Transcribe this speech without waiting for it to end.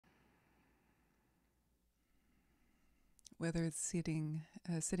whether it's sitting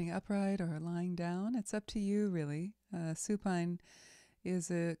upright or lying down. It's up to you, really. Supine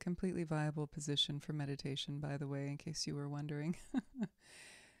is a completely viable position for meditation, by the way, in case you were wondering.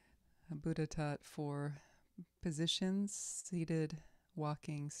 Buddha taught 4 positions: seated,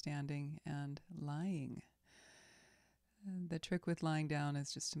 walking, standing, and lying. The trick with lying down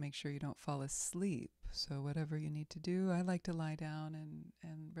is just to make sure you don't fall asleep. So whatever you need to do, I like to lie down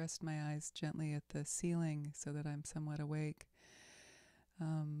and rest my eyes gently at the ceiling so that I'm somewhat awake.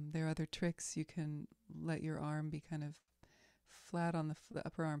 There are other tricks. You can let your arm be kind of flat on the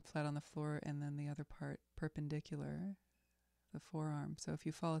upper arm flat on the floor, and then the other part perpendicular, the forearm. So if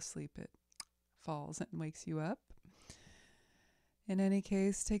you fall asleep, it falls and wakes you up. In any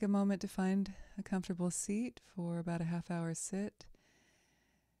case, take a moment to find a comfortable seat for about a half-hour sit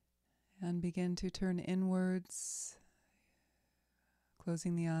and begin to turn inwards,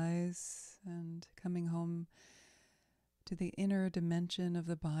 closing the eyes and coming home to the inner dimension of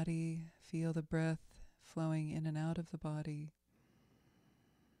the body. Feel the breath flowing in and out of the body.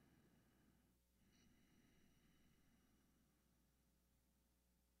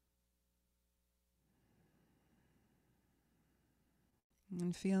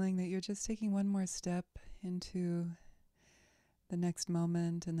 And feeling that you're just taking one more step into the next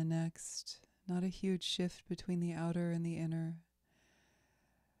moment and the next, not a huge shift between the outer and the inner,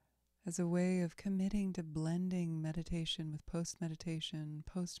 as a way of committing to blending meditation with post-meditation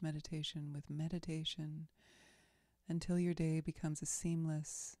with meditation, until your day becomes a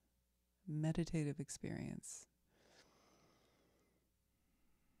seamless meditative experience.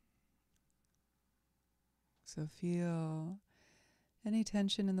 So feel any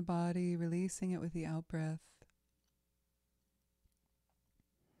tension in the body, releasing it with the out-breath.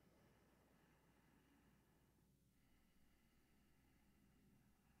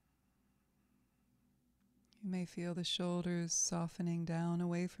 You may feel the shoulders softening down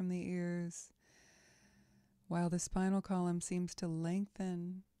away from the ears, while the spinal column seems to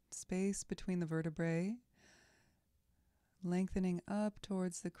lengthen, space between the vertebrae, lengthening up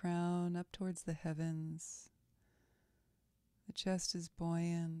towards the crown, up towards the heavens. The chest is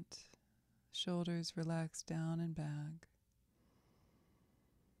buoyant, shoulders relax down and back.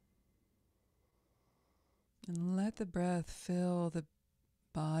 And let the breath fill the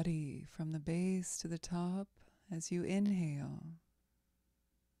body from the base to the top as you inhale,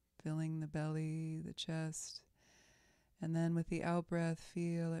 filling the belly, the chest, and then with the out-breath,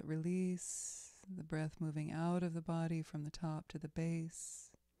 feel it release, the breath moving out of the body from the top to the base.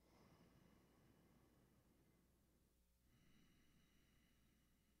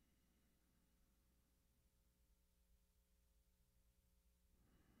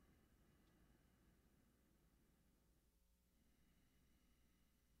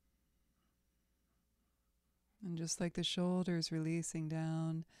 And just like the shoulders releasing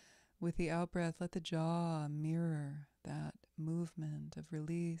down, with the out-breath, let the jaw mirror that movement of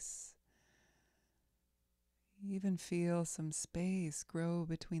release. Even feel some space grow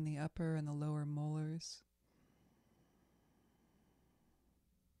between the upper and the lower molars.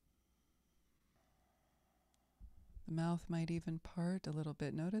 The mouth might even part a little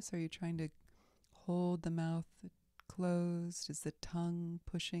bit. Notice, are you trying to hold the mouth closed? Is the tongue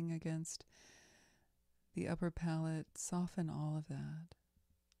pushing against the upper palate? Soften all of that.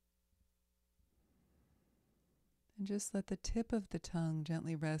 And just let the tip of the tongue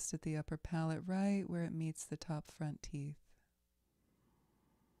gently rest at the upper palate, right where it meets the top front teeth.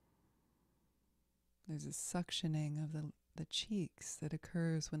 There's a suctioning of the cheeks that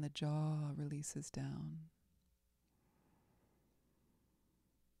occurs when the jaw releases down.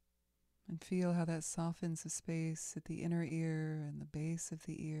 And feel how that softens the space at the inner ear and the base of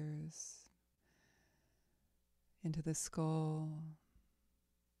the ears, into the skull,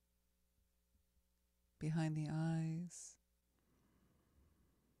 behind the eyes.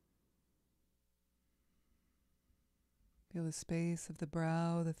 Feel the space of the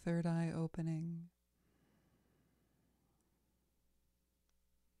brow, the third eye opening.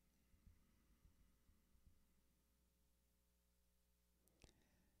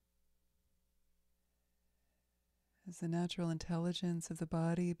 As the natural intelligence of the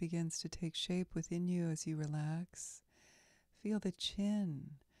body begins to take shape within you as you relax, feel the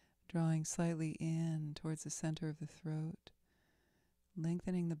chin drawing slightly in towards the center of the throat,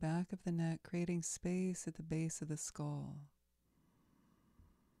 lengthening the back of the neck, creating space at the base of the skull.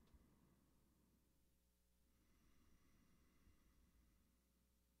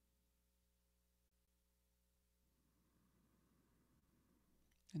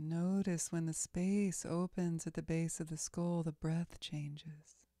 And notice when the space opens at the base of the skull, the breath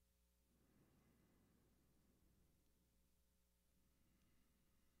changes.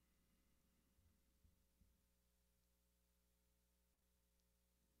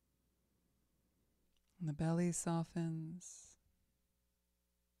 And the belly softens.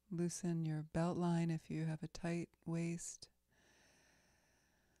 Loosen your belt line if you have a tight waist.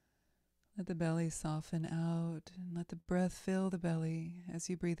 Let the belly soften out and let the breath fill the belly as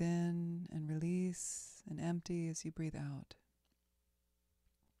you breathe in and release and empty as you breathe out.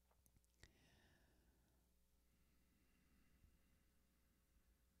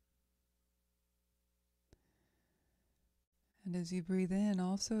 And as you breathe in,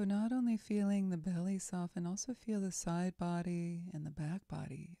 also not only feeling the belly soften, also feel the side body and the back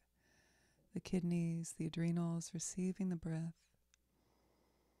body, the kidneys, the adrenals receiving the breath,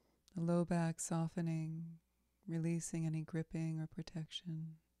 the low back softening, releasing any gripping or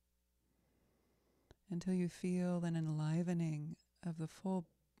protection, until you feel an enlivening of the full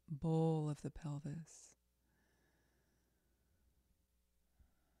bowl of the pelvis,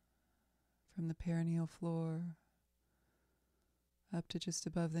 from the perineal floor up to just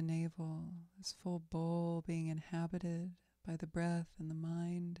above the navel, this full bowl being inhabited by the breath and the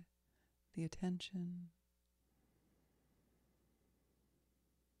mind, the attention.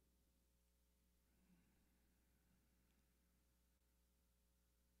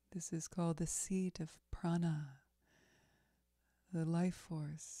 This is called the seat of prana, the life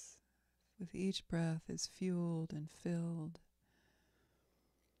force. With each breath is fueled and filled,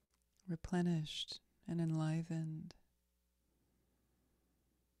 replenished and enlivened.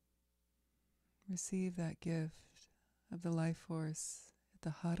 Receive that gift of the life force at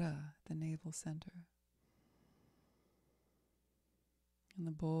the hara, the navel center, and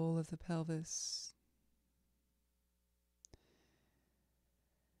the bowl of the pelvis.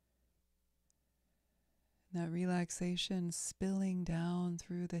 And that relaxation spilling down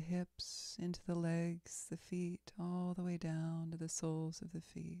through the hips, into the legs, the feet, all the way down to the soles of the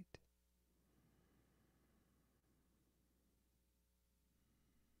feet.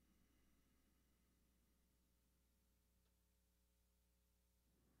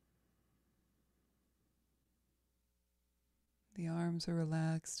 The arms are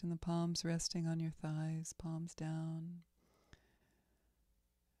relaxed and the palms resting on your thighs, palms down.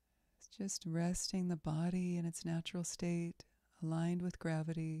 It's just resting the body in its natural state, aligned with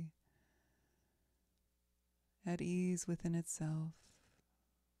gravity, at ease within itself,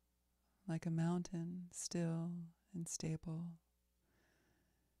 like a mountain, still and stable,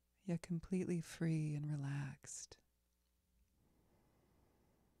 yet completely free and relaxed.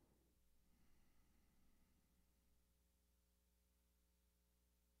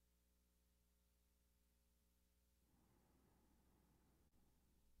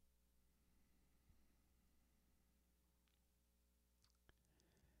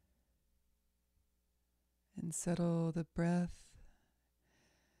 And settle the breath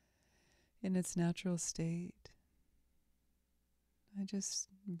in its natural state. And just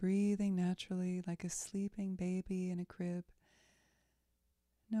breathing naturally like a sleeping baby in a crib.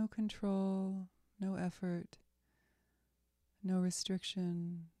 No control, no effort, no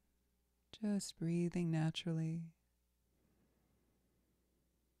restriction, just breathing naturally.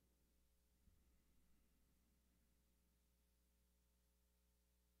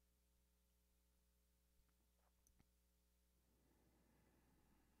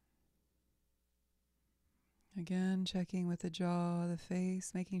 Again, checking with the jaw, the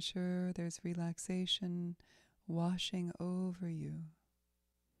face, making sure there's relaxation washing over you.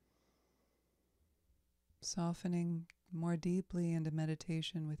 Softening more deeply into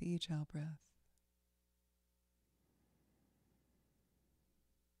meditation with each out-breath.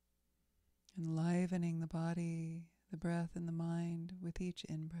 Enlivening the body, the breath, and the mind with each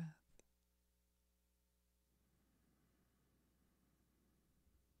in-breath.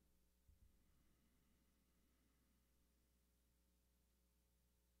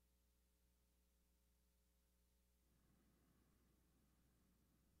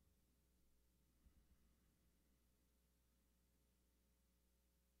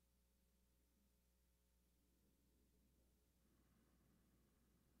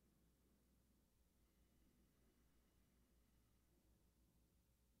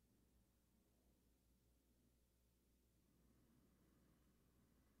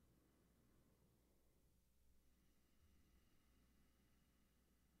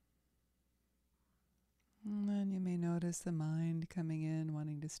 And then you may notice the mind coming in,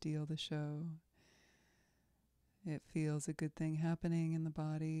 wanting to steal the show. It feels a good thing happening in the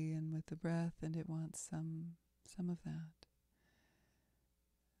body and with the breath, and it wants some of that.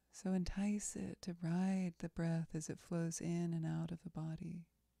 So entice it to ride the breath as it flows in and out of the body.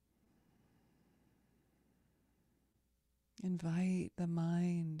 Invite the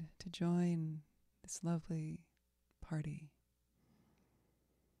mind to join this lovely party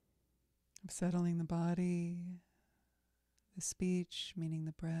of Settling the body, the speech, meaning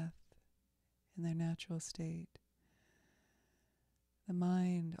the breath, in their natural state. The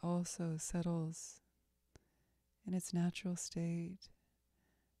mind also settles in its natural state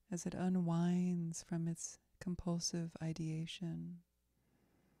as it unwinds from its compulsive ideation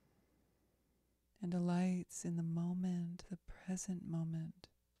and alights in the moment, the present moment.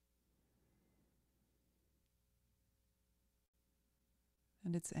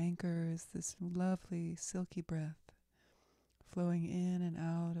 And its anchor is this lovely silky breath flowing in and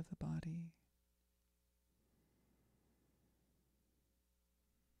out of the body.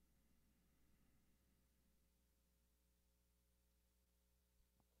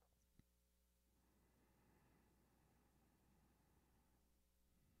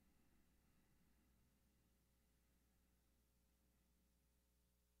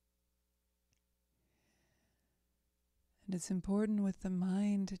 And it's important with the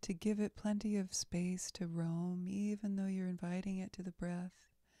mind to give it plenty of space to roam, even though you're inviting it to the breath.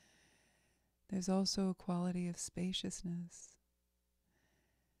 There's also a quality of spaciousness.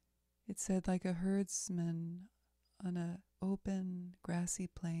 It's said like a herdsman on an open, grassy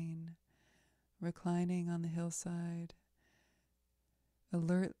plain, reclining on the hillside,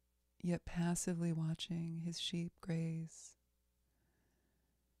 alert yet passively watching his sheep graze.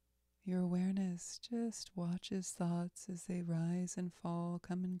 Your awareness just watches thoughts as they rise and fall,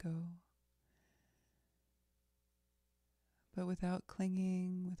 come and go, but without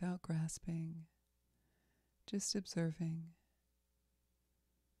clinging, without grasping, just observing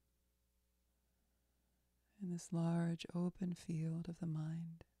in this large open field of the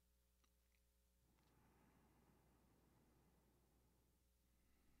mind.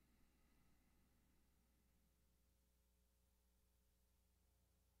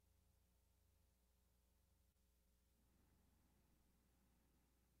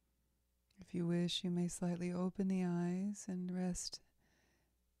 If you wish, you may slightly open the eyes and rest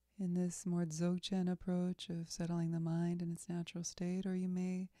in this more Dzogchen approach of settling the mind in its natural state, or you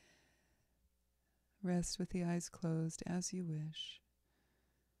may rest with the eyes closed as you wish.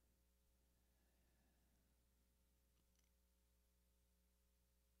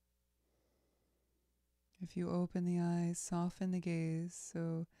 If you open the eyes, soften the gaze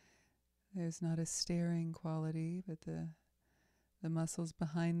so there's not a staring quality, but the muscles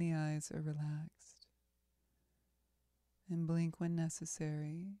behind the eyes are relaxed. And blink when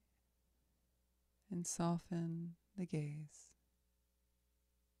necessary, and soften the gaze.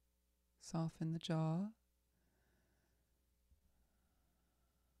 Soften the jaw.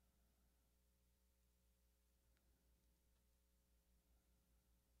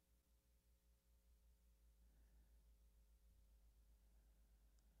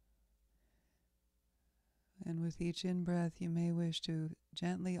 And with each in-breath, you may wish to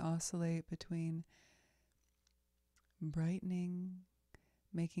gently oscillate between brightening,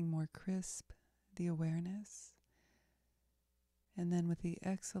 making more crisp the awareness, and then with the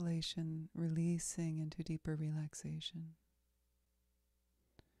exhalation, releasing into deeper relaxation.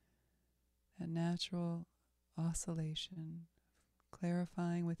 That natural oscillation,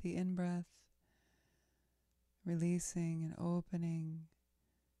 clarifying with the in-breath, releasing and opening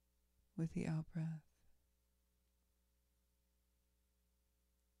with the out-breath.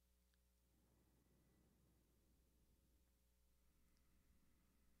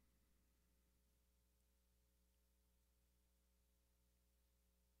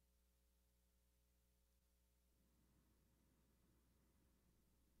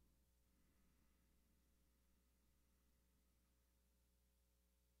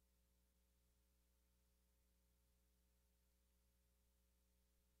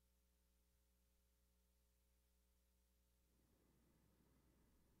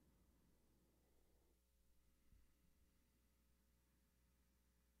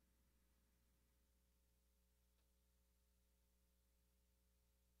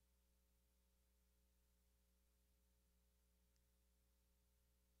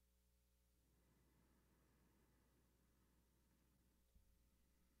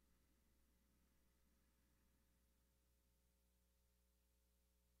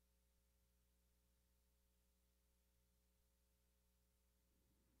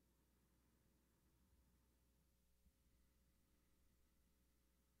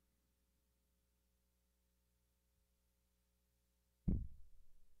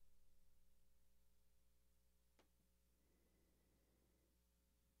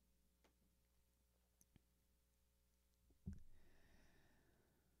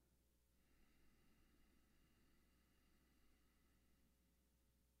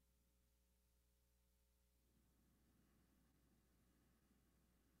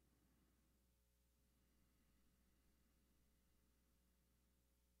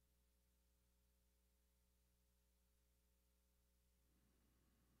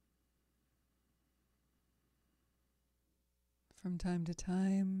 From time to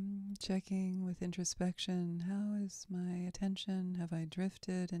time, checking with introspection, how is my attention? Have I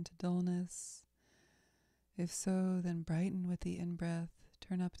drifted into dullness? If so, then brighten with the in-breath,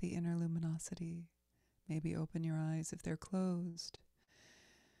 turn up the inner luminosity. Maybe open your eyes if they're closed.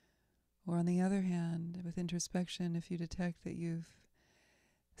 Or on the other hand, with introspection, if you detect that you've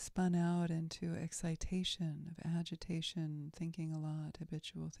spun out into excitation, of agitation, thinking a lot,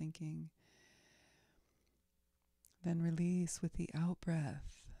 habitual thinking, then release with the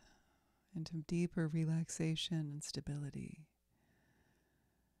out-breath into deeper relaxation and stability.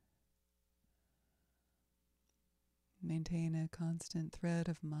 Maintain a constant thread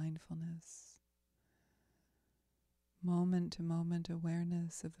of mindfulness, moment-to-moment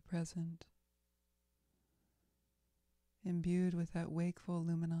awareness of the present, imbued with that wakeful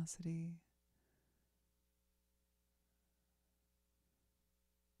luminosity.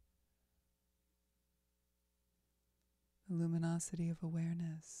 The luminosity of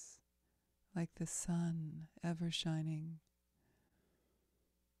awareness, like the sun ever shining.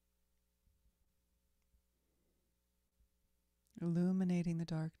 Illuminating the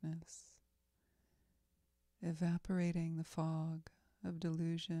darkness, evaporating the fog of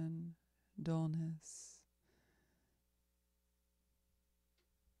delusion, dullness.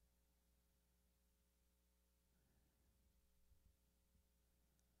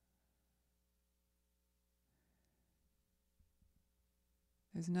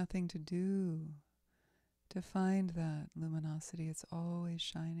 There's nothing to do to find that luminosity. It's always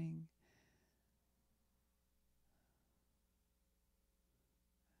shining.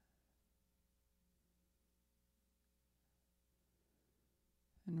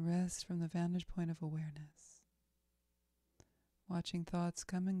 And rest from the vantage point of awareness. Watching thoughts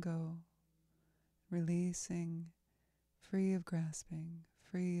come and go, releasing, free of grasping,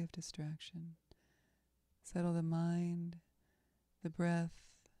 free of distraction. Settle the mind, the breath,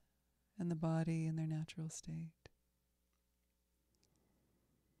 and the body in their natural state.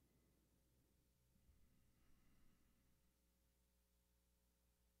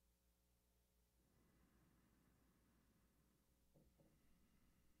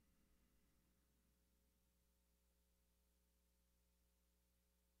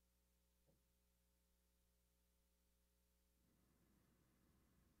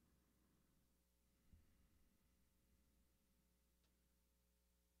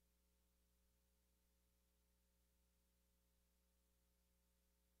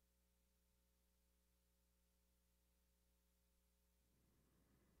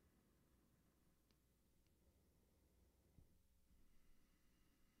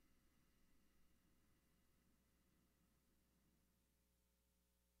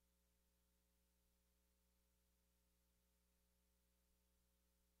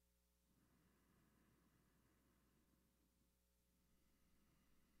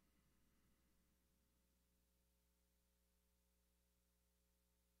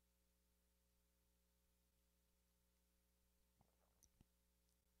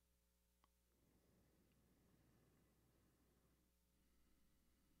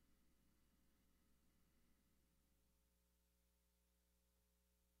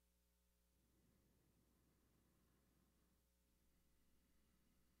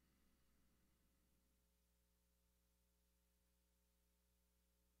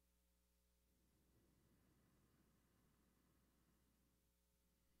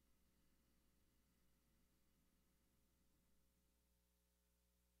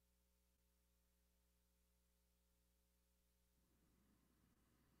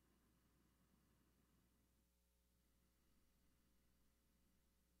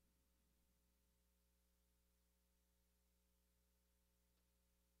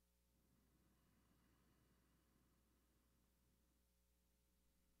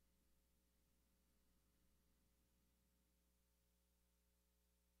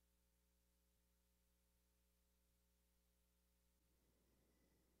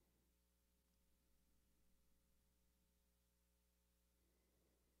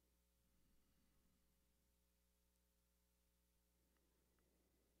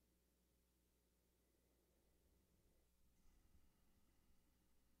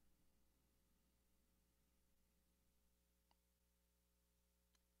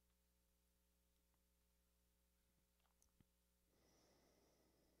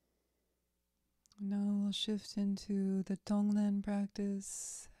 Now we'll shift into the Tonglen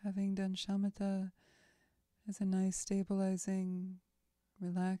practice, having done shamatha as a nice stabilizing,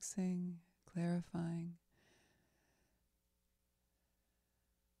 relaxing, clarifying,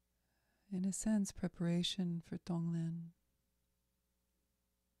 in a sense, preparation for Tonglen.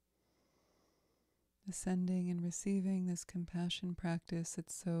 ascending and receiving this compassion practice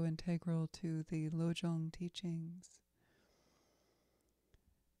that's so integral to the Lojong teachings.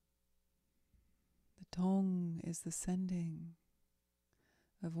 The Tong is the sending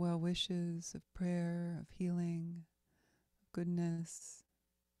of well wishes, of prayer, of healing, of goodness,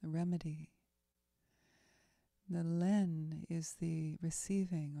 the remedy. The Len is the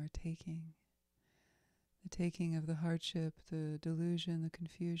receiving or taking. The taking of the hardship, the delusion, the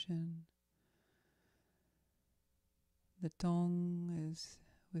confusion. The Tong is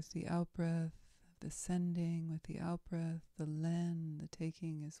with the out-breath, the sending with the out-breath. The Len, the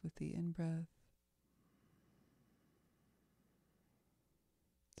taking, is with the in-breath.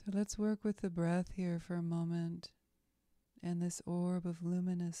 So let's work with the breath here for a moment, and this orb of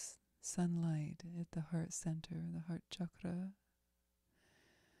luminous sunlight at the heart center, the heart chakra.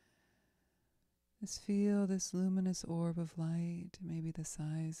 Just feel this luminous orb of light, maybe the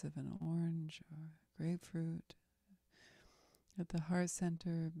size of an orange or grapefruit, at the heart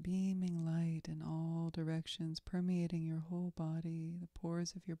center, beaming light in all directions, permeating your whole body, the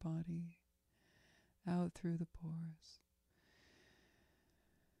pores of your body, out through the pores.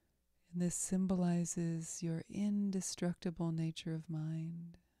 And this symbolizes your indestructible nature of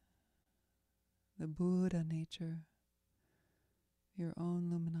mind, the Buddha nature, your own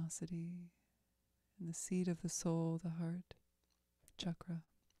luminosity, and the seat of the soul, the heart chakra.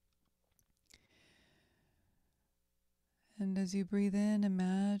 And as you breathe in,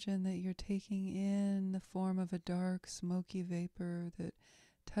 imagine that you're taking in the form of a dark, smoky vapor that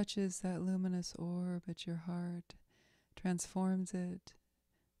touches that luminous orb at your heart, transforms it,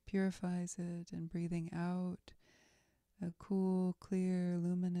 purifies it, and breathing out a cool, clear,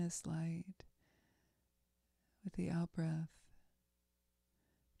 luminous light with the out-breath.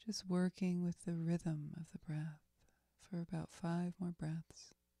 Just working with the rhythm of the breath for about 5 more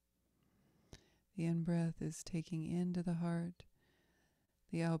breaths. The in-breath is taking into the heart.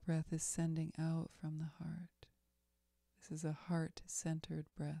 The out-breath is sending out from the heart. This is a heart-centered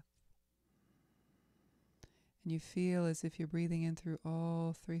breath. And you feel as if you're breathing in through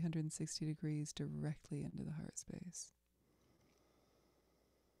all 360 degrees directly into the heart space.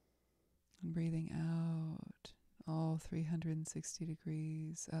 And breathing out all 360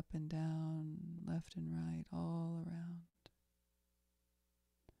 degrees, up and down, left and right, all around.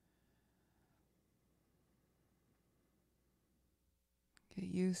 Get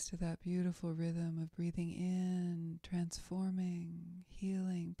used to that beautiful rhythm of breathing in, transforming,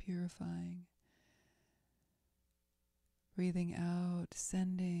 healing, purifying. Breathing out,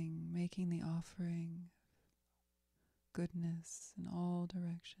 sending, making the offering, goodness in all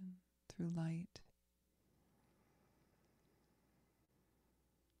direction through light.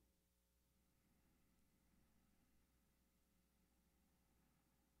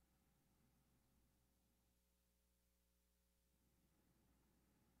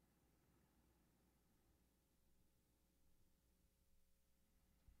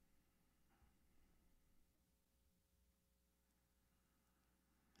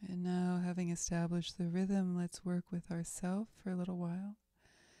 And now, having established the rhythm, let's work with ourself for a little while.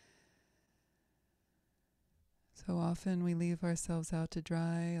 So often we leave ourselves out to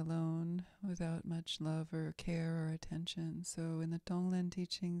dry, alone, without much love or care or attention. So in the Tonglen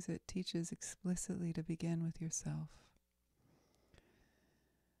teachings, it teaches explicitly to begin with yourself.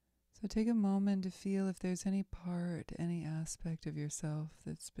 So take a moment to feel if there's any part, any aspect of yourself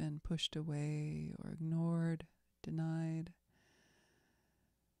that's been pushed away or ignored, denied,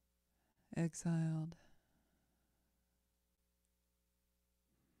 exiled.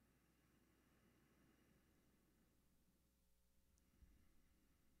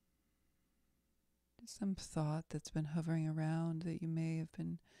 Just some thought that's been hovering around that you may have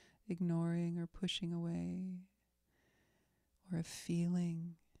been ignoring or pushing away, or a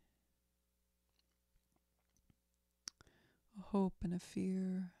feeling, a hope and a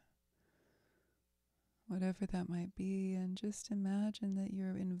fear, whatever that might be, and just imagine that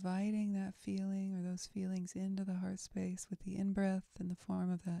you're inviting that feeling or those feelings into the heart space with the in-breath in the form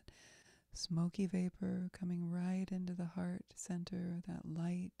of that smoky vapor coming right into the heart center, that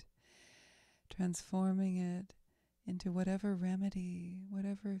light, transforming it into whatever remedy,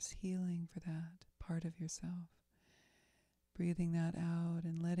 whatever is healing for that part of yourself. Breathing that out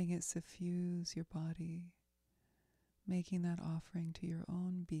and letting it suffuse your body, making that offering to your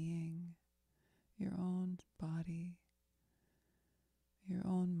own being, your own body, your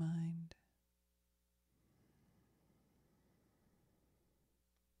own mind.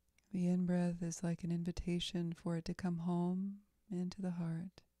 The in-breath is like an invitation for it to come home into the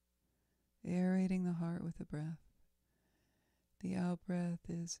heart, aerating the heart with the breath. The out-breath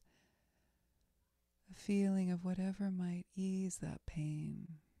is a feeling of whatever might ease that pain.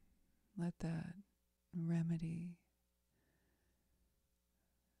 Let that remedy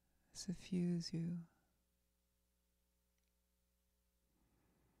suffuse you.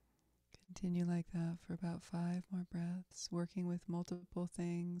 Continue like that for about 5 more breaths, working with multiple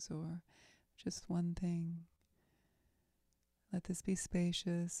things or just one thing. Let this be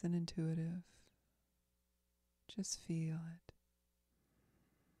spacious and intuitive. Just feel it.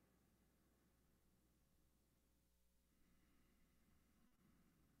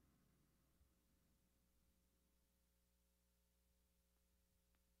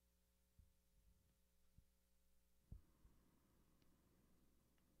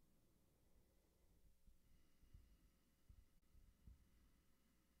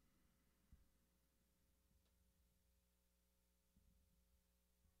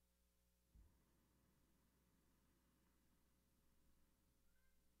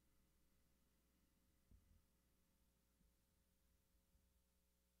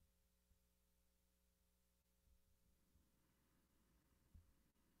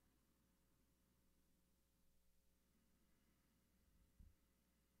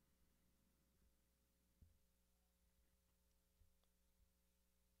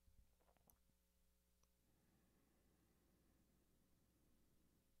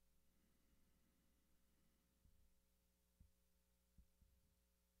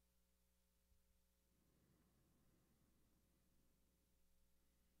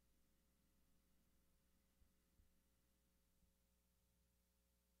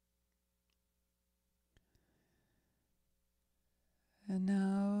 And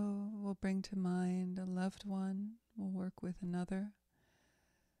now we'll bring to mind a loved one. We'll work with another.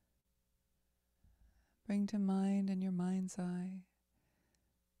 Bring to mind in your mind's eye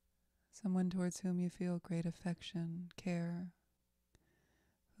someone towards whom you feel great affection, care,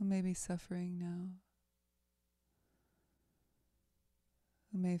 who may be suffering now,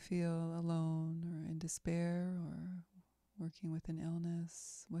 who may feel alone or in despair or working with an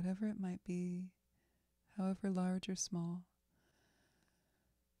illness, whatever it might be, however large or small.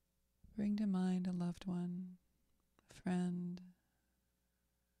 Bring to mind a loved one, a friend,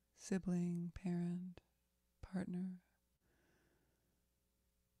 sibling, parent, partner.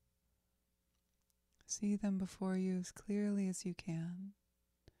 See them before you as clearly as you can.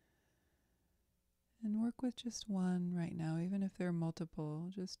 And work with just one right now, even if there are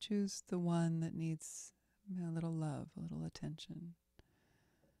multiple. Just choose the one that needs a little love, a little attention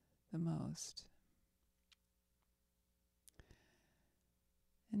the most.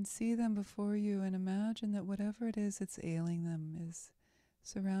 And see them before you and imagine that whatever it is that's ailing them is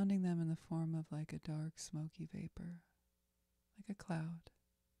surrounding them in the form of like a dark, smoky vapor, like a cloud.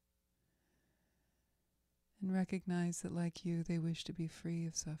 And recognize that like you, they wish to be free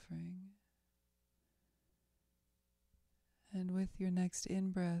of suffering. And with your next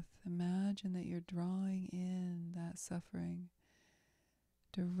in-breath, imagine that you're drawing in that suffering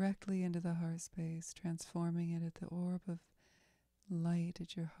directly into the heart space, transforming it at the orb of light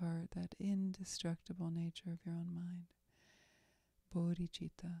at your heart, that indestructible nature of your own mind,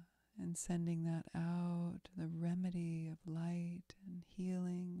 Bodhicitta, and sending that out, the remedy of light and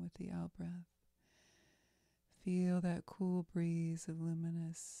healing with the out-breath. Feel that cool breeze of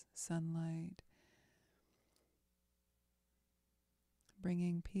luminous sunlight,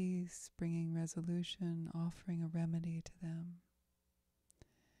 bringing peace, bringing resolution, offering a remedy to them.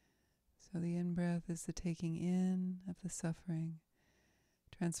 So the in-breath is the taking in of the suffering,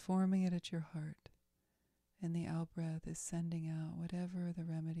 transforming it at your heart. And the out-breath is sending out whatever the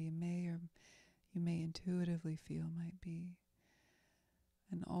remedy may or you may intuitively feel might be.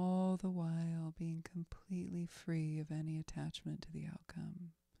 And all the while being completely free of any attachment to the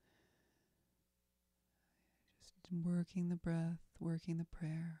outcome. Just working the breath, working the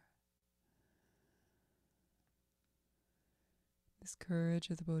prayer. This courage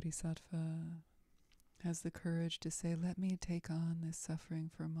of the Bodhisattva has the courage to say, let me take on this suffering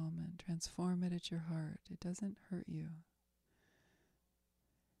for a moment, transform it at your heart. It doesn't hurt you.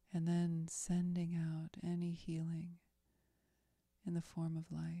 And then sending out any healing in the form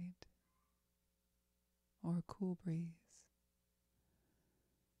of light or a cool breeze.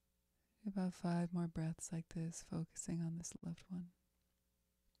 About 5 more breaths like this, focusing on this loved one.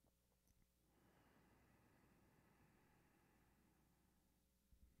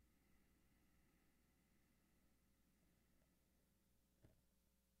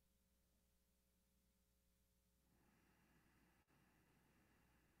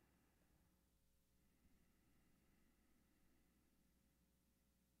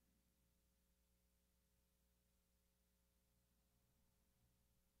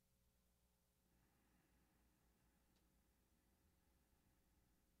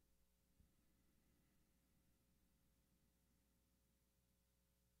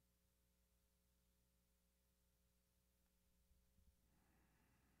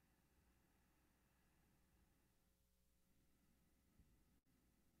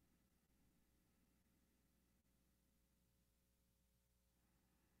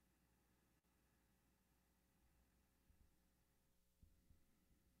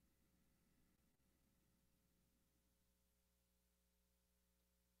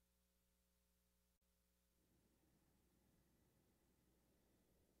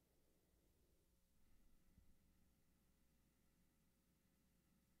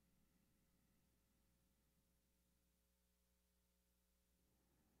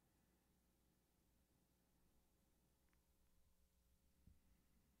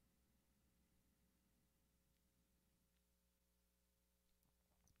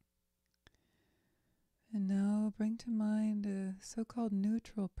 And now bring to mind a so-called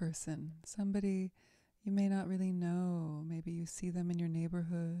neutral person, somebody you may not really know. Maybe you see them in your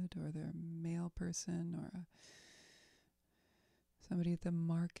neighborhood, or they're a male person, or somebody at the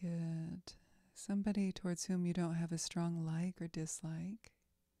market, somebody towards whom you don't have a strong like or dislike.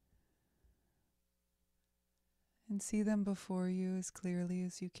 And see them before you as clearly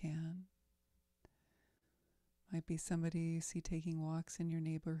as you can. Might be somebody you see taking walks in your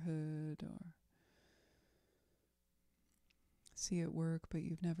neighborhood, or see at work but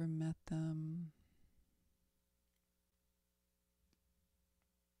you've never met them.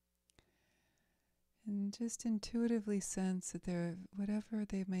 And just intuitively sense that whatever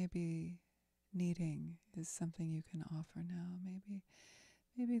they may be needing is something you can offer now.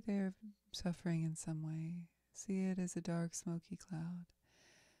 Maybe they're suffering in some way. See it as a dark, smoky cloud.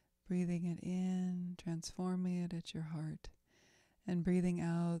 Breathing it in, transforming it at your heart, and breathing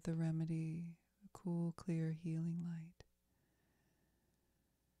out the remedy, a cool, clear, healing light.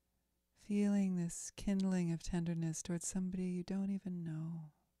 Feeling this kindling of tenderness towards somebody you don't even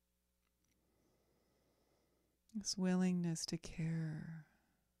know. This willingness to care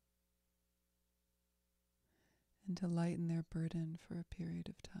and to lighten their burden for a period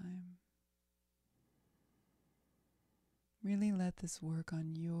of time. Really let this work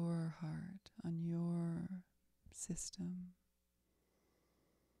on your heart, on your system.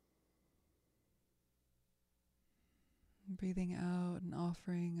 Breathing out an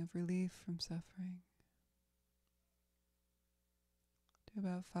offering of relief from suffering. Do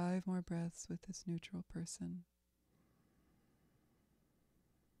about 5 more breaths with this neutral person.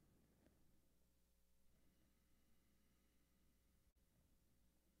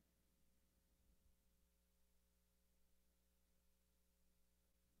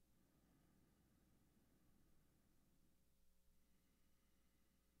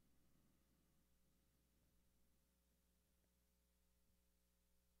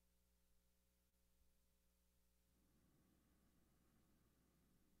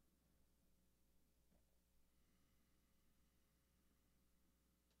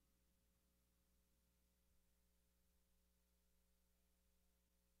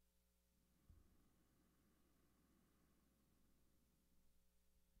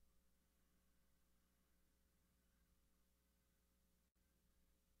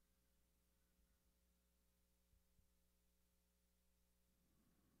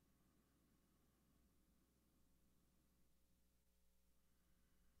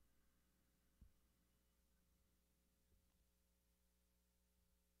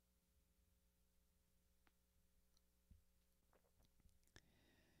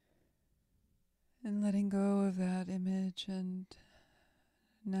 And letting go of that image, and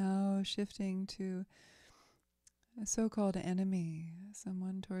now shifting to a so-called enemy,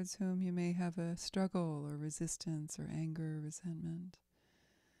 someone towards whom you may have a struggle or resistance or anger or resentment.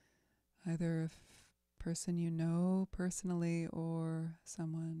 Either a person you know personally or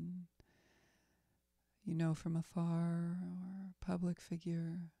someone you know from afar, or a public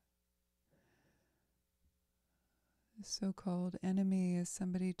figure. The so-called enemy is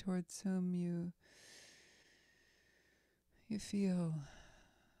somebody towards whom you feel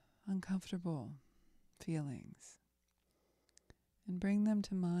uncomfortable feelings. And bring them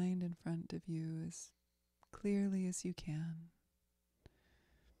to mind in front of you as clearly as you can.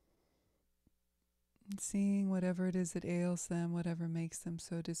 And seeing whatever it is that ails them, whatever makes them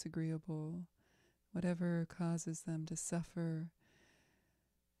so disagreeable, whatever causes them to suffer,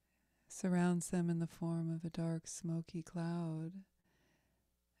 surrounds them in the form of a dark, smoky cloud.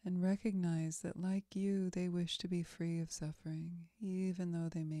 And recognize that, like you, they wish to be free of suffering, even though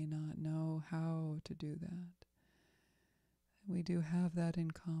they may not know how to do that. We do have that in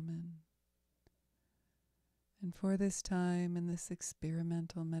common. And for this time, in this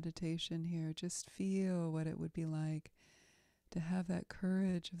experimental meditation here, just feel what it would be like to have that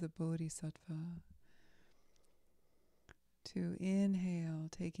courage of the Bodhisattva. To inhale,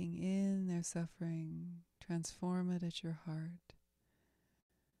 taking in their suffering, transform it at your heart.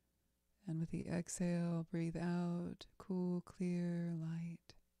 And with the exhale, breathe out, cool, clear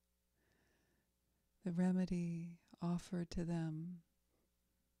light. The remedy offered to them,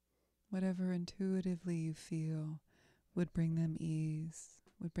 whatever intuitively you feel would bring them ease,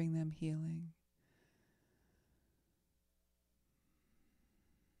 would bring them healing.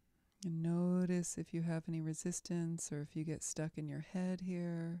 And notice if you have any resistance or if you get stuck in your head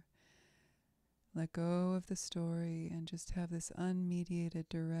here. Let go of the story and just have this unmediated,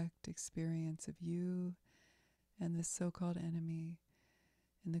 direct experience of you and this so-called enemy,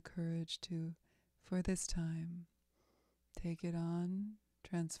 and the courage to, for this time, take it on,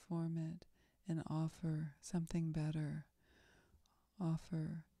 transform it, and offer something better,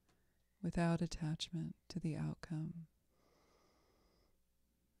 offer without attachment to the outcome.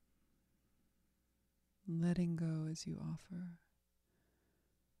 Letting go as you offer.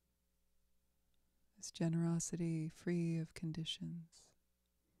 This generosity free of conditions.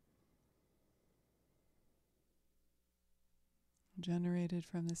 Generated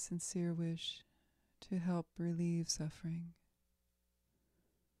from the sincere wish to help relieve suffering.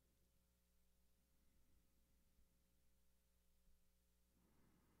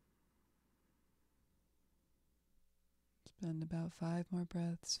 Spend about 5 more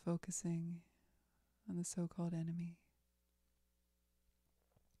breaths focusing on the so-called enemy.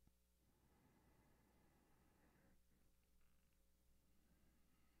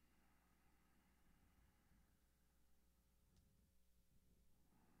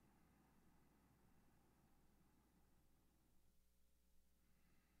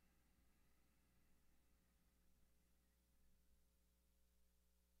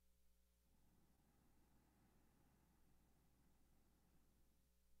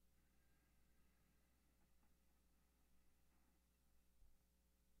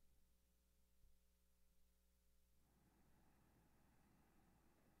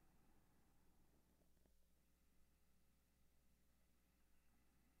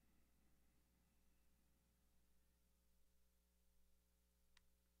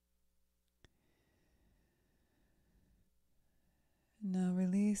 Now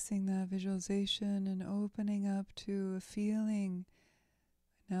releasing that visualization and opening up to a feeling.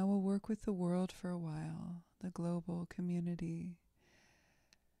 Now we'll work with the world for a while, the global community.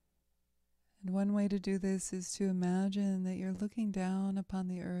 And one way to do this is to imagine that you're looking down upon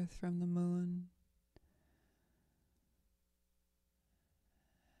the earth from the moon.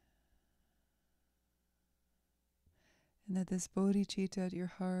 And that this Bodhicitta at your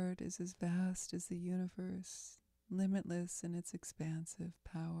heart is as vast as the universe, limitless in its expansive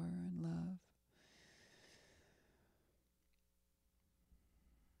power and love.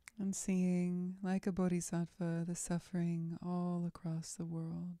 And seeing, like a bodhisattva, the suffering all across the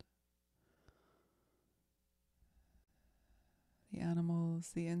world. The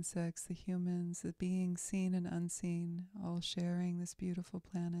animals, the insects, the humans, the beings seen and unseen, all sharing this beautiful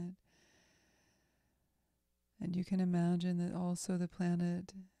planet. And you can imagine that also the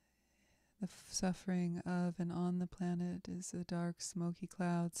planet, the suffering of and on the planet is a dark smoky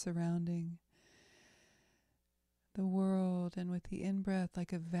cloud surrounding the world, and with the in-breath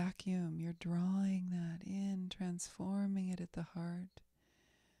like a vacuum, you're drawing that in, transforming it at the heart,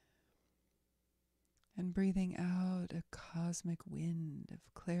 and breathing out a cosmic wind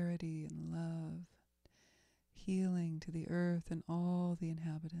of clarity and love, healing to the earth and all the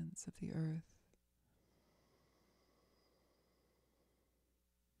inhabitants of the earth.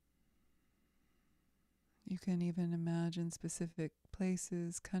 You can even imagine specific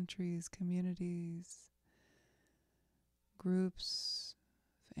places, countries, communities, groups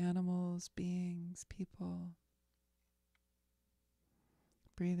of animals, beings, people.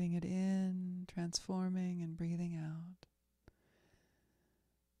 Breathing it in, transforming, and breathing out.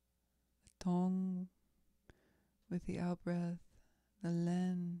 The Tong with the out-breath, the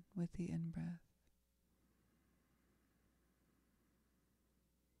Len with the in-breath.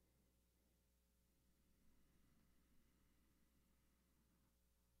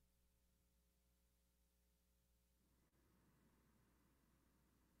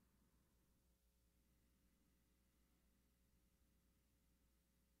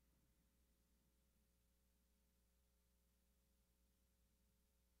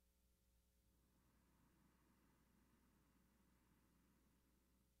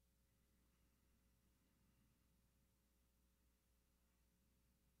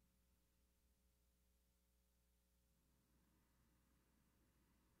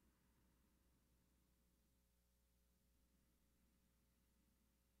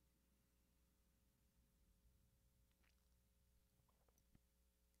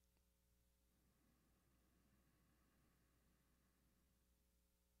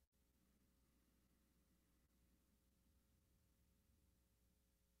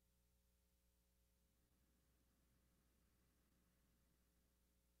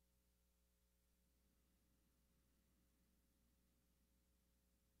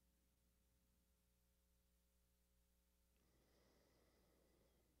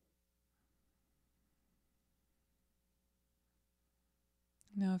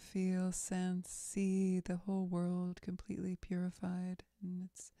 Now feel, sense, see the whole world completely purified in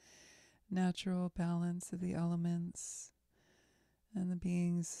its natural balance of the elements, and the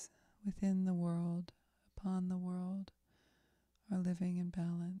beings within the world, upon the world, are living in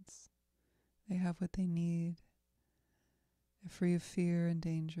balance. They have what they need. They're free of fear and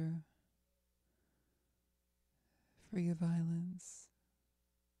danger, free of violence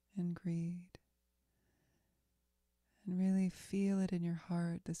and greed. And really feel it in your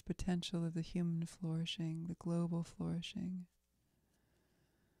heart, this potential of the human flourishing, the global flourishing.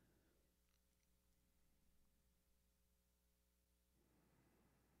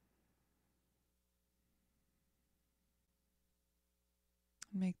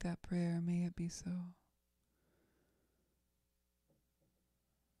 Make that prayer, may it be so.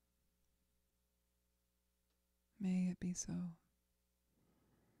 May it be so.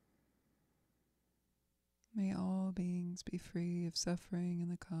 May all beings be free of suffering and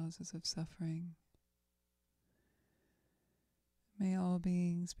the causes of suffering. May all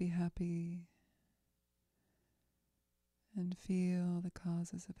beings be happy and feel the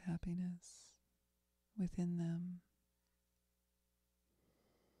causes of happiness within them.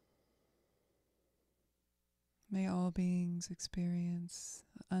 May all beings experience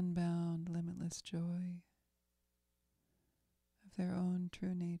unbound, limitless joy of their own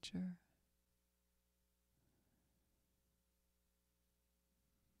true nature.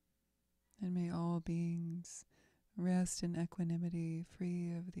 And may all beings rest in equanimity,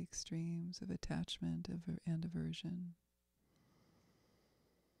 free of the extremes of attachment and aversion.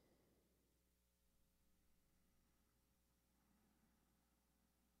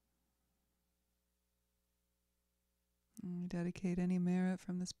 And we dedicate any merit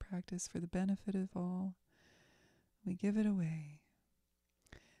from this practice for the benefit of all. We give it away.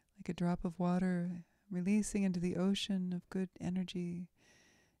 Like a drop of water releasing into the ocean of good energy,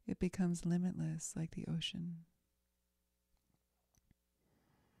 it becomes limitless like the ocean.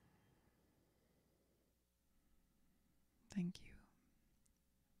 Thank you.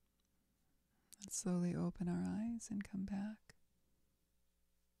 Let's slowly open our eyes and come back.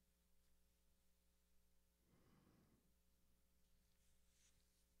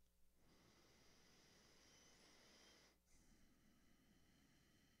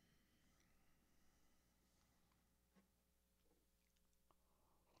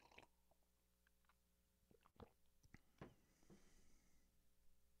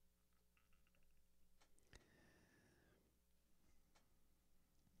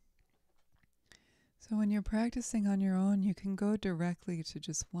 So when you're practicing on your own, you can go directly to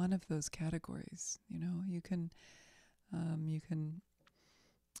just one of those categories. You can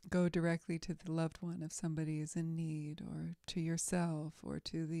go directly to the loved one if somebody is in need, or to yourself, or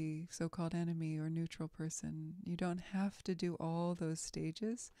to the so-called enemy or neutral person. You don't have to do all those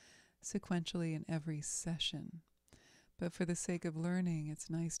stages sequentially in every session. But for the sake of learning, it's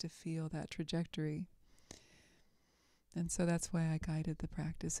nice to feel that trajectory. And so that's why I guided the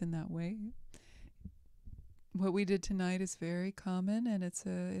practice in that way. What we did tonight is very common, and it's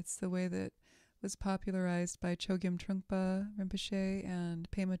the way that was popularized by Chogyam Trungpa Rinpoche and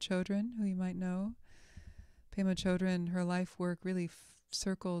Pema Chodron, who you might know. Pema Chodron, her life work really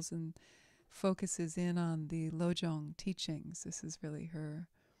circles and focuses in on the Lojong teachings. This is really her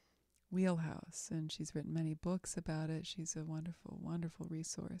wheelhouse, and she's written many books about it. She's a wonderful, wonderful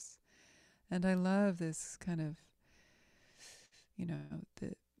resource. And I love this kind of,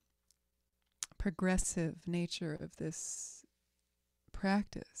 the progressive nature of this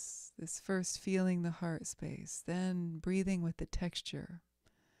practice. This first feeling the heart space, then breathing with the texture,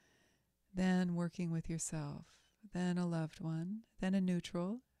 then working with yourself, then a loved one, then a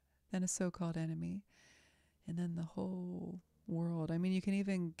neutral, then a so-called enemy, and then the whole world. I mean, you can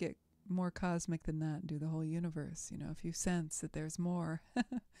even get more cosmic than that and do the whole universe. If you sense that there's more,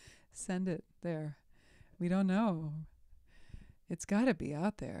 send it there. We don't know. It's got to be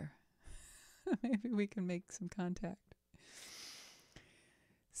out there. Maybe we can make some contact.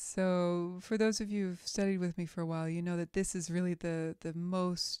 So for those of you who've studied with me for a while, you know that this is really the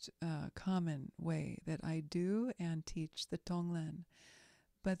most common way that I do and teach the Tonglen.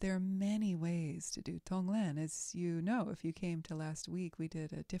 But there are many ways to do Tonglen. As you know, if you came to last week, we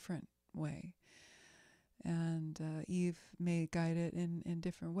did a different way. And Eve may guide it in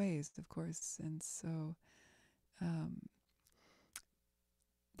different ways, of course. And so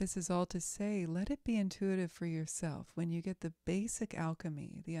this is all to say, let it be intuitive for yourself. When you get the basic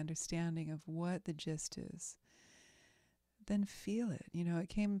alchemy, the understanding of what the gist is, then feel it. It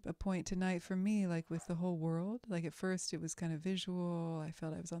came a point tonight for me, like with the whole world. Like at first it was kind of visual. I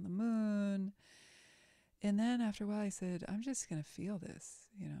felt I was on the moon. And then after a while I said, I'm just going to feel this,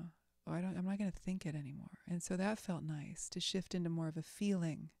 Or I'm not going to think it anymore. And so that felt nice, to shift into more of a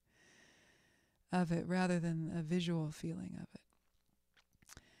feeling of it rather than a visual feeling of it.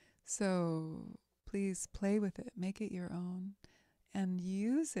 So please play with it, make it your own, and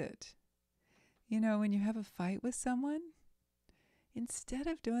use it When you have a fight with someone, instead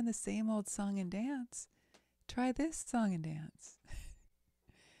of doing the same old song and dance, try this song and dance.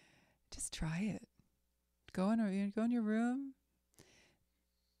 Just try it. Go in your room,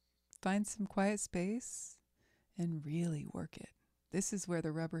 find some quiet space, and really work it. This is where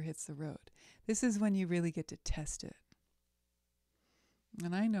the rubber hits the road. This is when you really get to test it.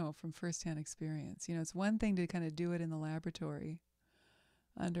 And I know from firsthand experience, it's one thing to kind of do it in the laboratory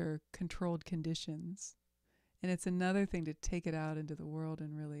under controlled conditions. And it's another thing to take it out into the world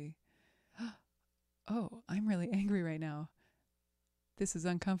and really, oh, I'm really angry right now. This is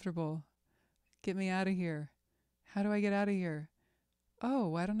uncomfortable. Get me out of here. How do I get out of here? Oh,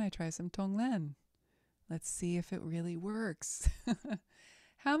 why don't I try some Tonglen? Let's see if it really works.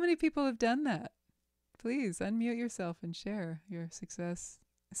 How many people have done that? Please unmute yourself and share your success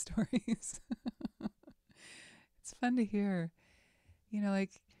stories. It's fun to hear.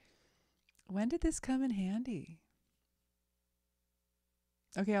 When did this come in handy?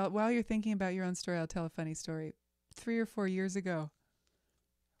 Okay, while you're thinking about your own story, I'll tell a funny story. 3 or 4 years ago.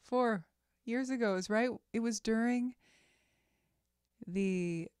 4 years ago, it was during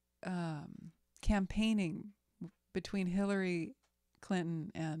the campaigning between Hillary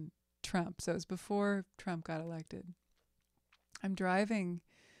Clinton and Trump. So it was before Trump got elected. I'm driving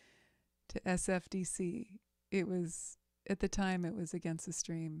to SFDC. At the time, it was against the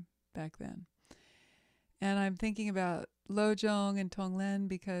stream back then. And I'm thinking about Lojong and Tonglen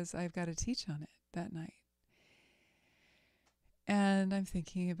because I've got to teach on it that night. And I'm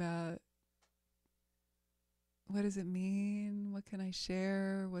thinking about, what does it mean? What can I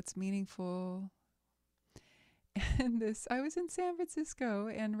share? What's meaningful? And I was in San Francisco,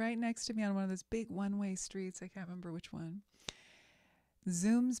 and right next to me on one of those big one-way streets, I can't remember which one,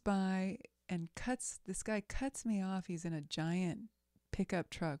 zooms by and this guy cuts me off. He's in a giant pickup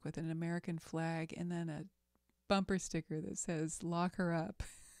truck with an American flag and then a bumper sticker that says, "Lock her up."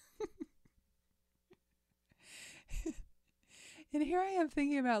 And here I am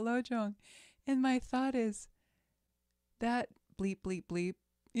thinking about Lojong, and my thought is, that bleep, bleep, bleep,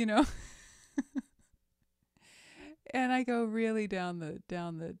 And I go really down the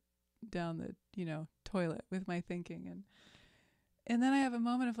toilet with my thinking, and then I have a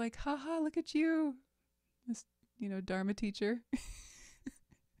moment of like, haha, look at you, this Dharma teacher.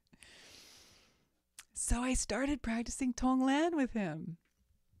 So I started practicing Tonglen with him.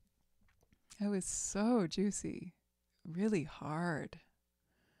 It was so juicy, really hard.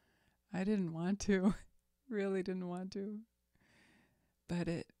 I didn't want to, really didn't want to, but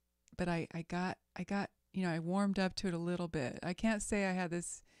I got. I warmed up to it a little bit. I can't say I had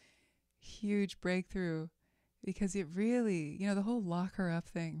this huge breakthrough because it really, the whole lock her up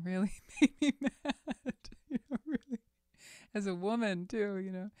thing really made me mad, really, as a woman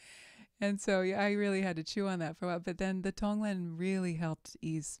too, And so I really had to chew on that for a while. But then the Tonglen really helped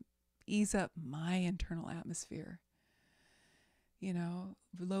ease up my internal atmosphere,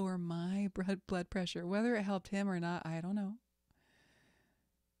 lower my blood pressure. Whether it helped him or not, I don't know.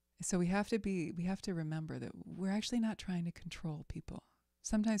 So we have to remember that we're actually not trying to control people.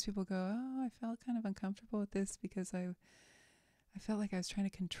 Sometimes people go, oh, I felt kind of uncomfortable with this because I felt like I was trying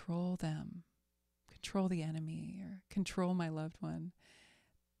to control them, control the enemy, or control my loved one.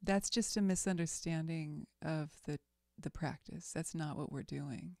 That's just a misunderstanding of the practice. That's not what we're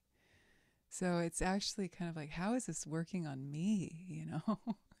doing. So it's actually kind of like, how is this working on me?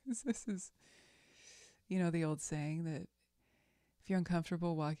 This is, the old saying that if you're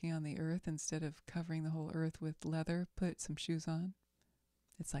uncomfortable walking on the earth, instead of covering the whole earth with leather, put some shoes on.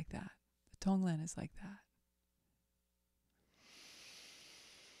 It's like that. The Tonglen is like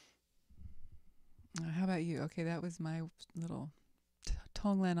that. How about you? Okay, that was my little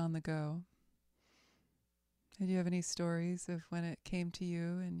Tonglen on the go. Did you have any stories of when it came to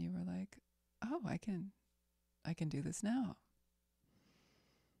you and you were like, oh, I can do this now?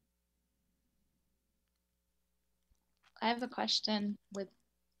 I have a question with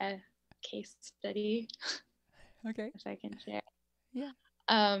a case study. Okay. If I can share. Yeah.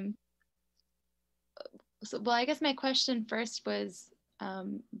 Well, I guess my question first was,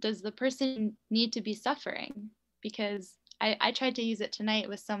 does the person need to be suffering? Because I tried to use it tonight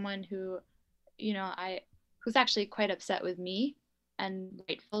with someone who, who's actually quite upset with me, and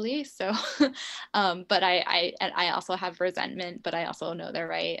rightfully so. But I also have resentment, but I also know they're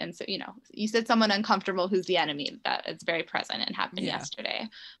right. And so, you said someone uncomfortable who's the enemy, that it's very present and happened yesterday.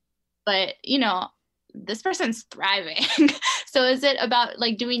 But, this person's thriving. So is it about,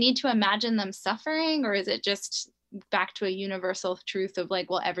 like, do we need to imagine them suffering, or is it just back to a universal truth of like,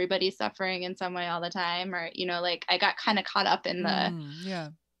 well, everybody's suffering in some way all the time? Or, I got kind of caught up in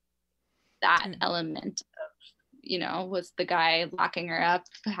the that element of, you know, was the guy locking her up?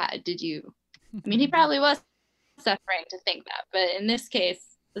 Did you, I mean, he probably was suffering to think that, but in this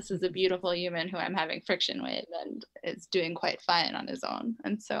case, this is a beautiful human who I'm having friction with and is doing quite fine on his own.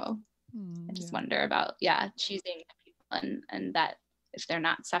 And so I just wonder about, choosing people and that if they're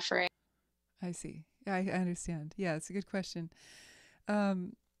not suffering. I see. I understand. Yeah, it's a good question.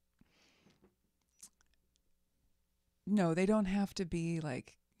 No, they don't have to be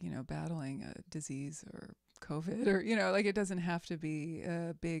like, you know, battling a disease or COVID or, you know, like it doesn't have to be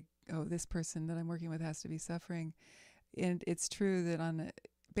a big, oh, this person that I'm working with has to be suffering. And it's true that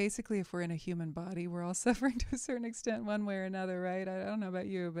basically, if we're in a human body, we're all suffering to a certain extent, one way or another, right? I don't know about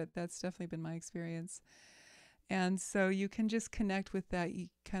you, but that's definitely been my experience. And so you can just connect with that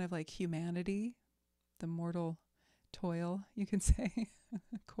kind of like humanity, the mortal toil, you can say,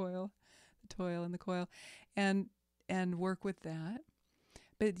 coil, the toil and the coil, and work with that.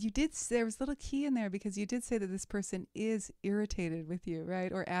 But there was a little key in there because you did say that this person is irritated with you,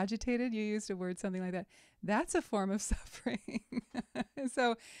 right? Or agitated. You used a word, something like that. That's a form of suffering.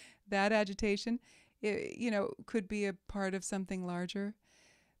 So that agitation, you know, could be a part of something larger.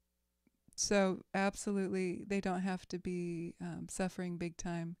 So absolutely, they don't have to be suffering big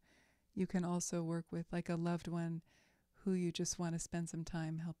time. You can also work with like a loved one who you just want to spend some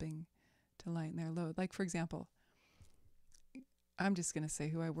time helping to lighten their load. Like, for example, I'm just going to say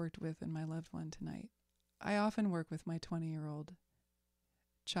who I worked with and my loved one tonight. I often work with my 20-year-old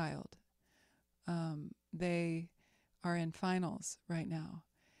child. They are in finals right now.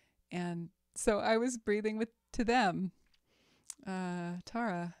 And so I was breathing to them,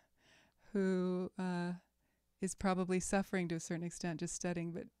 Tara, who is probably suffering to a certain extent just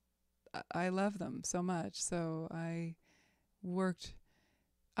studying, but I love them so much. So I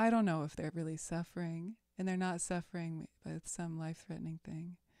don't know if they're really suffering, and they're not suffering with some life-threatening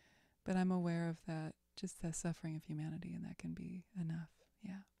thing, but I'm aware of that, just the suffering of humanity, and that can be enough.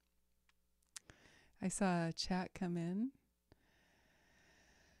 Yeah. I saw a chat come in.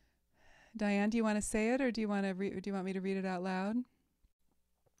 Diane, do you want to say it, or do you want me to read it out loud?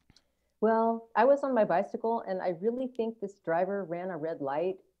 Well, I was on my bicycle, and I really think this driver ran a red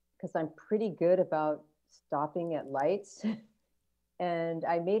light because I'm pretty good about stopping at lights. And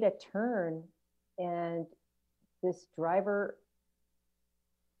I made a turn, and this driver,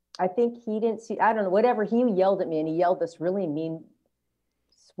 I think he didn't see, I don't know, whatever, he yelled at me, and he yelled this really mean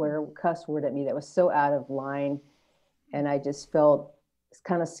cuss word at me that was so out of line. And I just felt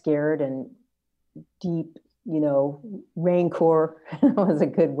kind of scared and deep, you know, rancor was a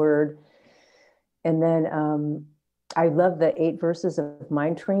good word. And then I love the 8 verses of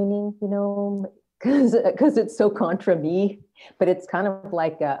mind training, you know, because it's so contra me, but it's kind of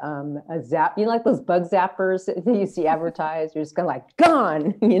like a zap, you know, like those bug zappers that you see advertised. You're just kind of like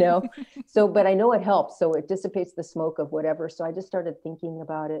gone, you know. So, but I know it helps. So it dissipates the smoke of whatever. So I just started thinking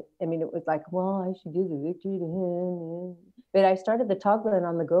about it. I mean, it was like, well, I should give the victory to him. But I started the Tonglen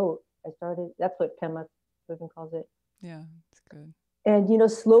on the goat. That's what Pema calls it. Yeah, it's good. And, you know,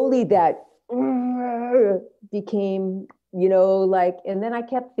 slowly that became, you know, like, and then I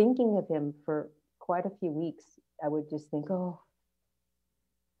kept thinking of him for quite a few weeks. I would just think, oh,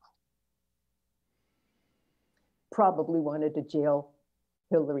 probably wanted to jail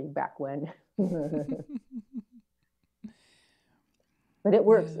Hillary back when. But it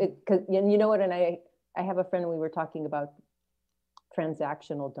works. Yeah. And you know what? And I have a friend, we were talking about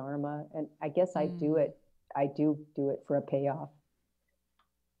transactional Dharma, and I guess I do it for a payoff.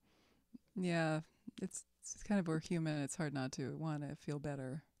 Yeah, it's kind of, we're human. It's hard not to want to feel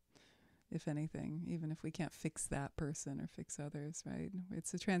better, if anything, even if we can't fix that person or fix others, right?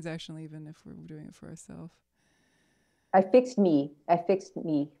 It's a transactional even if we're doing it for ourselves. I fixed me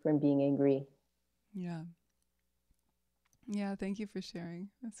from being angry. Yeah. Yeah, thank you for sharing.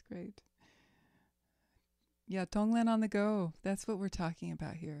 That's great. Yeah, Tonglen on the go. That's what we're talking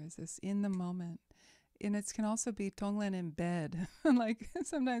about here, is this in the moment. And it can also be Tonglen in bed. Like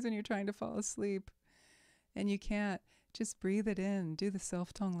sometimes when you're trying to fall asleep and you can't, just breathe it in, do the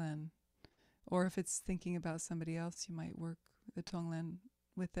self-Tonglen. Or if it's thinking about somebody else, you might work the Tonglen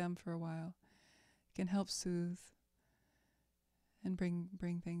with them for a while. It can help soothe and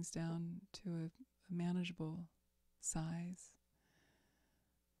bring things down to a manageable size.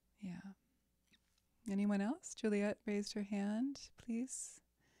 Yeah. Anyone else? Juliet raised her hand, please.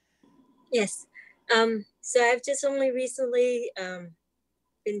 Yes. So I've just only recently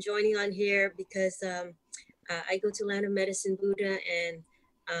been joining on here because I go to Land of Medicine Buddha,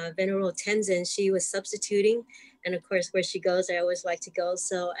 and Venerable Tenzin, she was substituting. And of course, where she goes, I always like to go.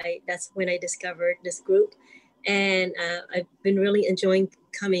 So that's when I discovered this group. and I've been really enjoying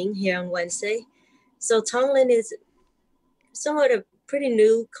coming here on Wednesday. So Tonglen is somewhat a pretty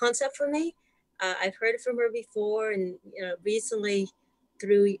new concept for me. I've heard it from her before, and recently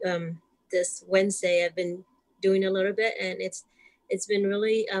through this Wednesday, I've been doing a little bit, and it's been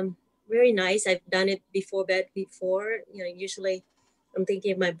really very nice. I've done it before bed before. Usually I'm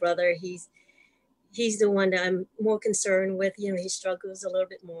thinking of my brother. He's the one that I'm more concerned with. He struggles a little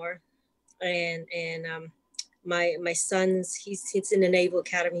bit more, and my son's he's in the Naval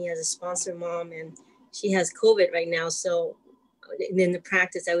Academy as a sponsor mom, and she has COVID right now. So in the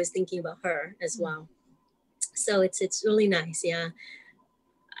practice, I was thinking about her as well. So it's really nice. Yeah.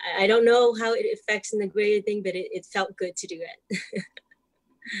 I don't know how it affects in the greater thing, but it felt good to do it.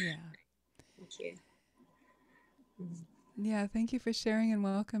 Yeah. Thank you. Yeah, thank you for sharing and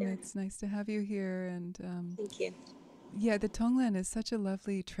welcome. Yeah. It's nice to have you here. And thank you. Yeah, the Tonglen is such a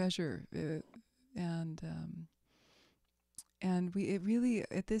lovely treasure, and it really,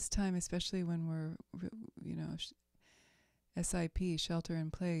 at this time, especially when we're SIP, shelter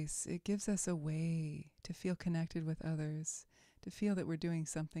in place, it gives us a way to feel connected with others, to feel that we're doing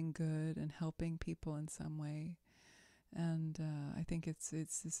something good and helping people in some way. And I think this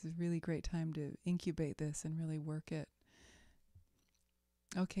is a really great time to incubate this and really work it.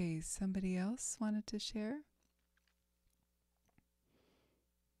 Okay, somebody else wanted to share?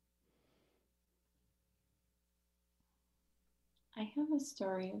 I have a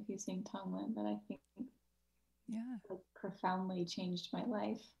story of using Tonglen that I think profoundly changed my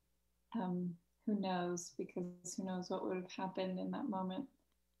life. Who knows? Because who knows what would have happened in that moment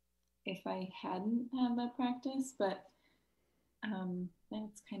if I hadn't had that practice. But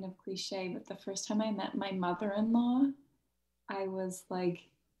it's kind of cliche, but the first time I met my mother-in-law, I was like,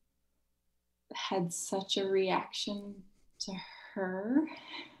 had such a reaction to her.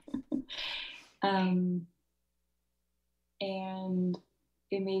 And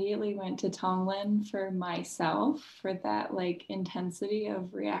immediately went to Tonglen for myself for that like intensity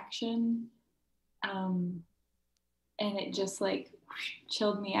of reaction. And it just like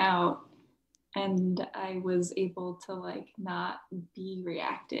chilled me out. And I was able to like not be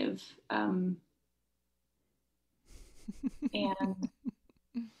reactive. And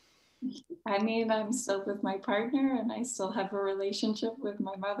I mean, I'm still with my partner and I still have a relationship with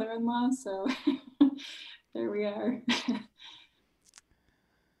my mother-in-law. So there we are.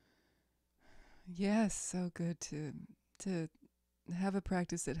 Yes, so good to have a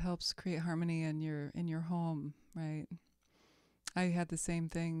practice that helps create harmony in your home, right? I had the same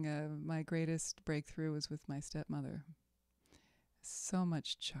thing. My greatest breakthrough was with my stepmother. So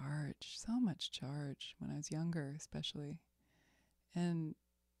much charge when I was younger, especially. And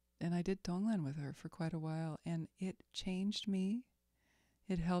I did Tonglen with her for quite a while, and it changed me.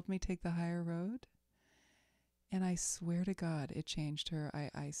 It helped me take the higher road. And I swear to God, it changed her.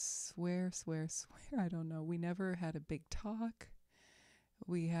 I swear, I don't know. We never had a big talk.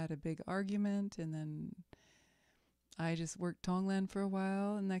 We had a big argument, and then I just worked Tonglen for a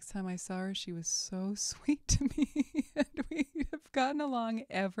while. And next time I saw her, she was so sweet to me. And we have gotten along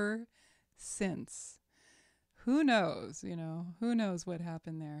ever since. Who knows, who knows what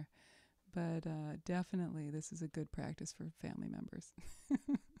happened there. But definitely, this is a good practice for family members.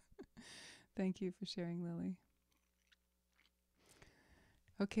 Thank you for sharing, Lily.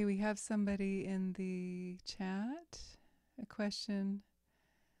 Okay, we have somebody in the chat. A question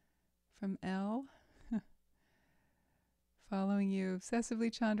from L. Following you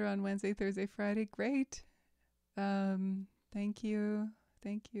obsessively, Chandra, on Wednesday, Thursday, Friday. Great. Thank you.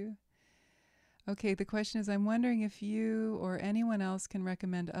 Okay, the question is, I'm wondering if you or anyone else can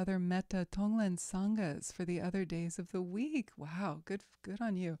recommend other Metta Tonglen Sanghas for the other days of the week. Wow, good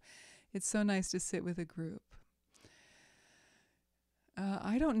on you. It's so nice to sit with a group.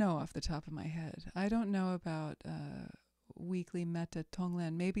 I don't know off the top of my head. I don't know about weekly Metta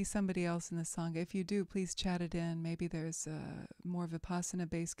Tonglen. Maybe somebody else in the Sangha. If you do, please chat it in. Maybe there's more of a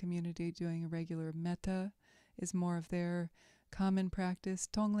Vipassana-based community doing a regular Metta is more of their common practice.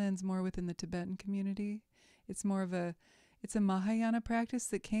 Tonglen's more within the Tibetan community. It's a Mahayana practice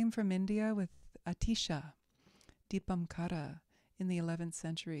that came from India with Atisha Dipamkara in the 11th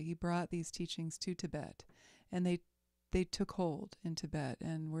century. He brought these teachings to Tibet, and they took hold in Tibet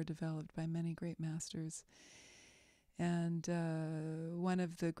and were developed by many great masters. And one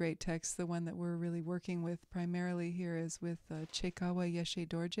of the great texts, the one that we're really working with primarily here, is with Chekawa Yeshe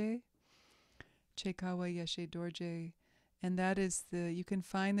Dorje. And that is you can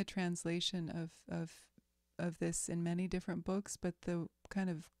find the translation of this in many different books, but the kind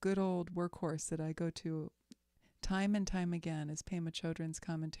of good old workhorse that I go to time and time again is Pema Chodron's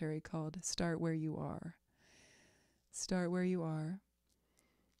commentary called Start Where You Are. Start Where You Are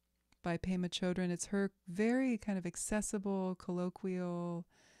by Pema Chodron. It's her very kind of accessible, colloquial,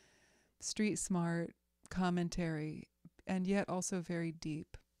 street smart commentary, and yet also very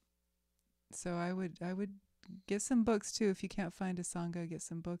deep. So I would get some books too. If you can't find a Sangha, get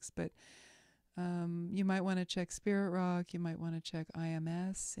some books. But you might want to check Spirit Rock. You might want to check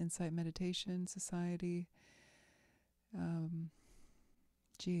IMS, Insight Meditation Society.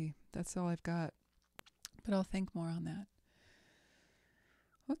 That's all I've got. But I'll think more on that.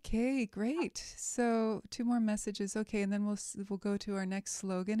 Okay, great. So 2 more messages. Okay, and then we'll go to our next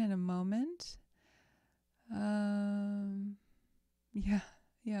slogan in a moment.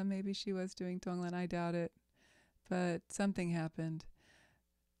 Yeah, maybe she was doing Tonglen. I doubt it. But something happened.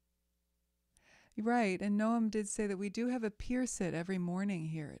 Right, and Noam did say that we do have a peer sit every morning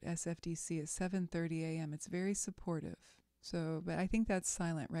here at SFDC at 7:30 a.m. It's very supportive. So, but I think that's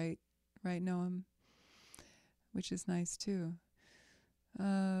silent, right? Right, Noam? Which is nice too.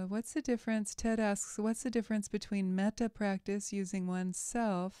 What's the difference? Ted asks, what's the difference between metta practice, using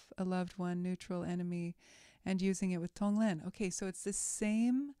oneself, a loved one, neutral enemy, and using it with Tonglen? Okay, so it's the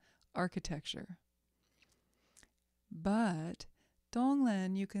same architecture. But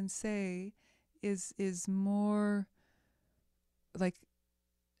Tonglen, you can say, is more like,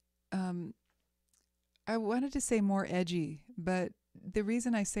 I wanted to say more edgy, but the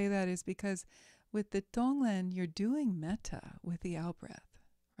reason I say that is because with the Tonglen, you're doing metta with the out-breath,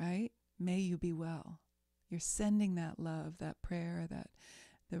 right? May you be well. You're sending that love, that prayer,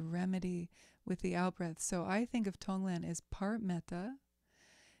 the remedy with the out-breath. So I think of Tonglen as part metta,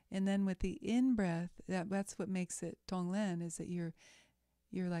 and then with the in-breath, that's what makes it Tonglen, is that you're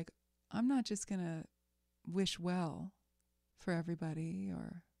like, I'm not just going to wish well for everybody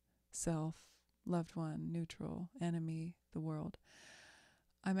or self, loved one, neutral, enemy, the world.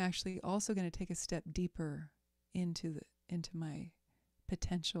 I'm actually also going to take a step deeper into my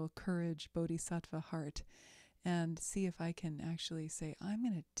potential courage, bodhisattva heart, and see if I can actually say, I'm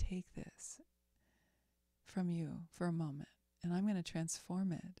going to take this from you for a moment, and I'm going to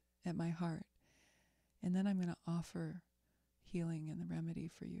transform it at my heart, and then I'm going to offer healing and the remedy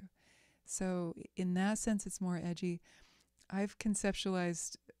for you. So in that sense, it's more edgy. I've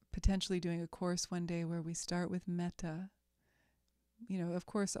conceptualized potentially doing a course one day where we start with metta. Of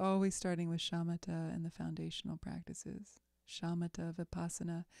course, always starting with shamatha and the foundational practices. Shamatha,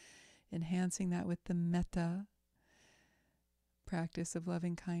 vipassana, enhancing that with the metta practice of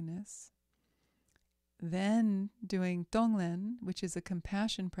loving kindness. Then doing Tonglen, which is a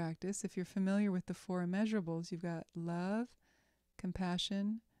compassion practice. If you're familiar with the 4 immeasurables, you've got love,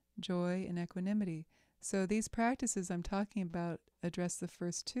 compassion, joy, and equanimity. So these practices I'm talking about address the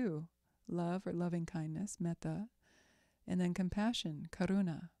first 2, love or loving kindness, metta, and then compassion,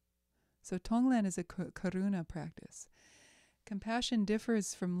 karuna. So Tonglen is a karuna practice. Compassion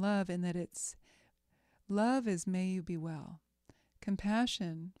differs from love in that love is may you be well.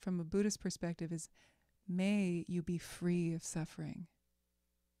 Compassion, from a Buddhist perspective, is may you be free of suffering.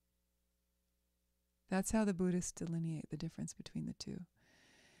 That's how the Buddhists delineate the difference between the 2.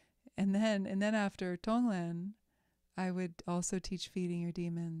 And then after Tonglen, I would also teach feeding your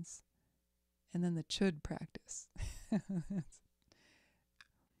demons, and then the chud practice.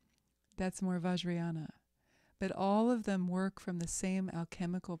 That's more Vajrayana. But all of them work from the same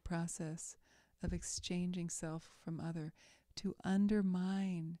alchemical process of exchanging self from other to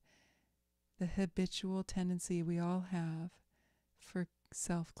undermine the habitual tendency we all have for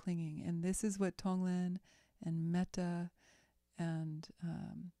self-clinging. And this is what Tonglen and metta and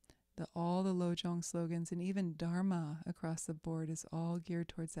all the Lojong slogans and even Dharma across the board is all geared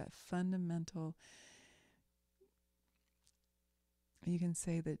towards that fundamental, you can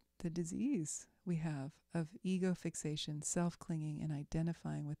say that the disease we have of ego fixation, self-clinging, and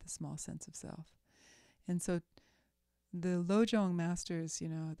identifying with the small sense of self. And so the Lojong masters,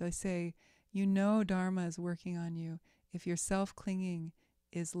 they say, Dharma is working on you if your self-clinging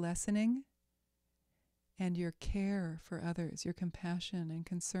is lessening and your care for others, your compassion and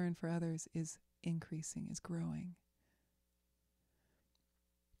concern for others is increasing, is growing.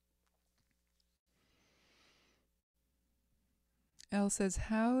 Elle says,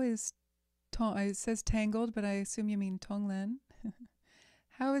 it says tangled, but I assume you mean Tonglen.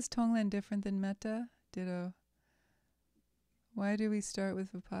 How is Tonglen different than metta? Ditto. Why do we start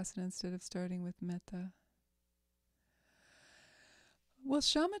with vipassana instead of starting with metta? Well,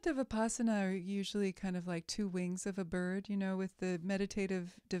 shamatha vipassana are usually kind of like 2 wings of a bird. With the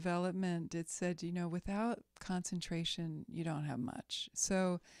meditative development, it said, without concentration, you don't have much.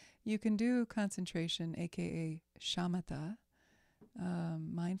 So you can do concentration, aka shamatha,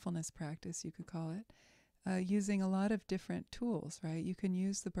 mindfulness practice, you could call it. using a lot of different tools, right? You can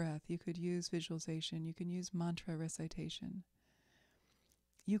use the breath, you could use visualization, you can use mantra recitation.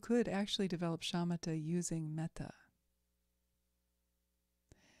 You could actually develop shamatha using metta.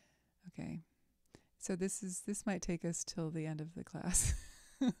 Okay, so this might take us till the end of the class.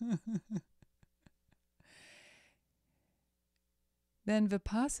 Then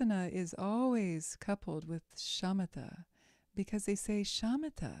vipassana is always coupled with shamatha, because they say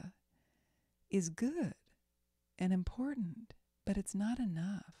shamatha is good and important, but it's not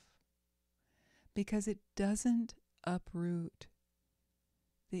enough, because it doesn't uproot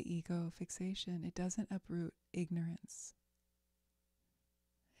the ego fixation. It doesn't uproot ignorance.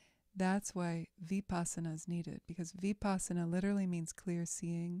 That's why vipassana is needed, because vipassana literally means clear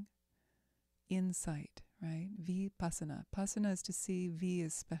seeing, insight, right? Vipassana. Passana is to see, vi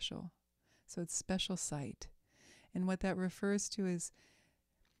is special. So it's special sight. And what that refers to is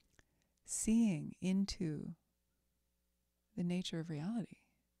seeing into the nature of reality,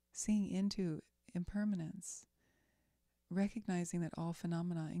 seeing into impermanence, recognizing that all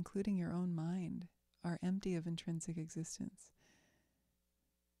phenomena, including your own mind, are empty of intrinsic existence.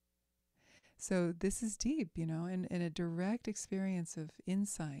 So this is deep, and a direct experience of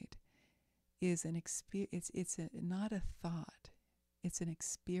insight is an experience. It's not a thought. It's an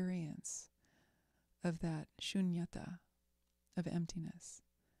experience of that shunyata, of emptiness,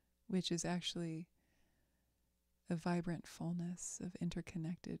 which is actually a vibrant fullness of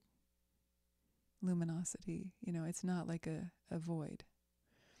interconnected luminosity. It's not like a void.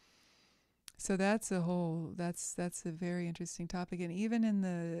 So that's a very interesting topic. And even in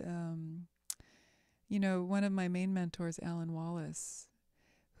the, one of my main mentors, Alan Wallace,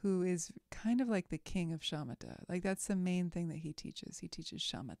 who is kind of like the king of shamatha. Like, that's the main thing that he teaches. He teaches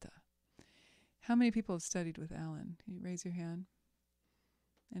shamatha. How many people have studied with Alan? Can you raise your hand?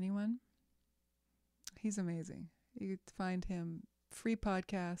 Anyone? He's amazing. You could find him free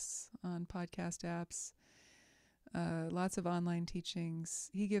podcasts on podcast apps, lots of online teachings.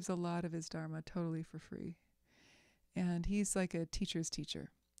 He gives a lot of his Dharma totally for free. And he's like a teacher's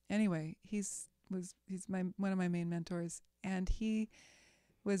teacher. Anyway, he's one of my main mentors, and he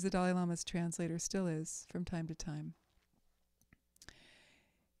was the Dalai Lama's translator, still is from time to time.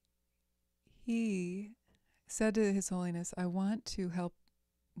 He said to His Holiness, I want to help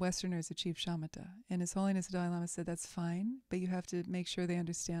Westerners achieve shamatha. And His Holiness the Dalai Lama said, that's fine, but you have to make sure they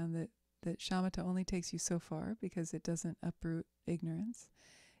understand that shamatha only takes you so far, because it doesn't uproot ignorance.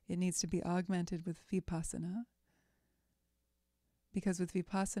 It needs to be augmented with vipassana, because with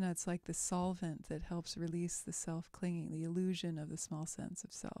vipassana, it's like the solvent that helps release the self-clinging, the illusion of the small sense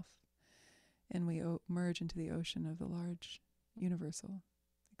of self. And we merge into the ocean of the large universal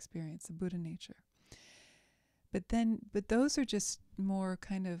experience, the Buddha nature. But those are just more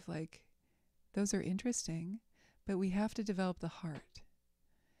kind of like, those are interesting, but we have to develop the heart.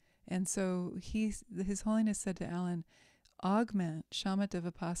 And so His Holiness said to Alan, augment shamatha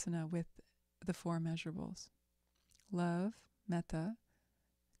vipassana with the four measurables: love, metta,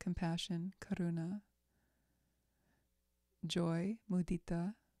 compassion, karuna, joy,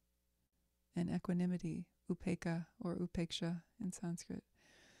 mudita, and equanimity, upekkha or upeksha in Sanskrit.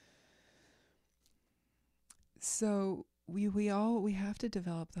 So we have to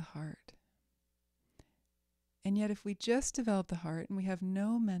develop the heart. And yet if we just develop the heart and we have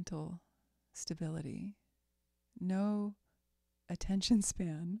no mental stability, no attention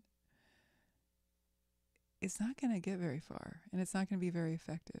span, it's not going to get very far, and it's not going to be very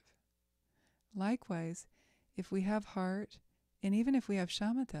effective. Likewise, if we have heart, and even if we have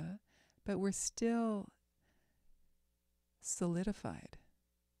shamatha, but we're still solidified,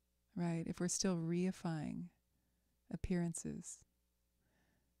 right? If we're still reifying appearances,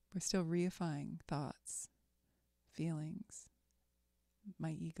 we're still reifying thoughts, feelings,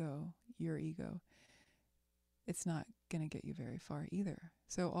 my ego, your ego, it's not going to get you very far either.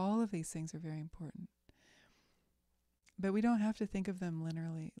 So all of these things are very important. But we don't have to think of them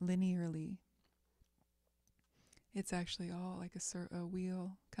linearly. It's actually all like a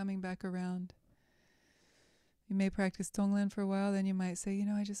wheel coming back around. You may practice Tonglen for a while, then you might say,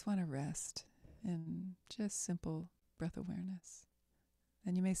 I just want to rest, and just simple breath awareness.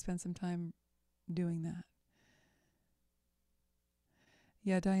 And you may spend some time doing that.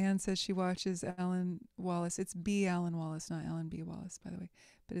 Yeah, Diane says she watches Alan Wallace. It's B. Alan Wallace, not Alan B. Wallace, by the way.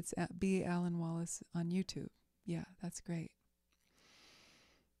 But it's B. Alan Wallace on YouTube. Yeah, that's great.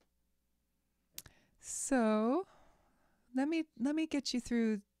 So let me get you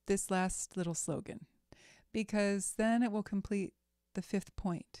through this last little slogan, because then it will complete the 5th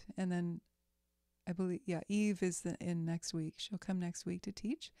point. And then I believe, Eve is in next week. She'll come next week to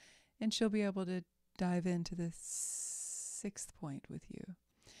teach, and she'll be able to dive into the 6th point with you.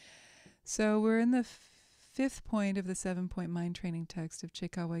 So we're in the 5th point of the 7-point mind training text of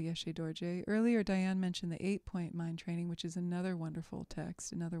Chekawa Yeshe Dorje. Earlier, Diane mentioned the 8-point mind training, which is another wonderful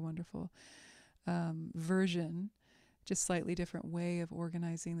text, another wonderful version, just slightly different way of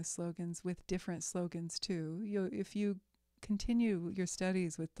organizing the slogans with different slogans too. If you continue your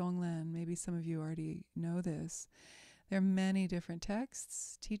studies with Tonglen, maybe some of you already know this, there are many different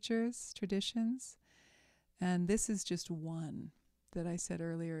texts, teachers, traditions, and this is just one that I said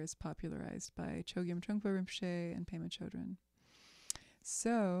earlier is popularized by Chogyam Trungpa Rinpoche and Pema Chodron.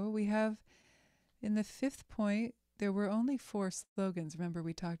 So we have, in the 5th point, there were only 4 slogans. Remember,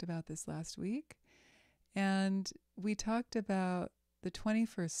 we talked about this last week. And we talked about the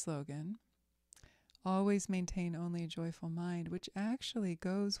 21st slogan, always maintain only a joyful mind, which actually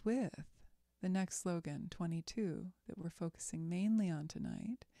goes with the next slogan, 22, that we're focusing mainly on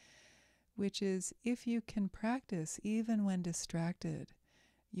tonight, which is, if you can practice even when distracted,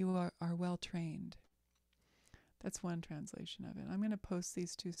 you are well trained. That's one translation of it. I'm going to post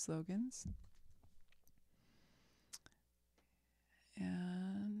these 2 slogans.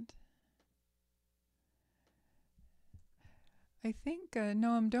 And I think,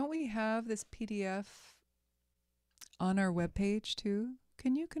 Noam, don't we have this PDF on our webpage too?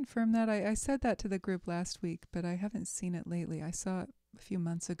 Can you confirm that? I said that to the group last week, but I haven't seen it lately. I saw it a few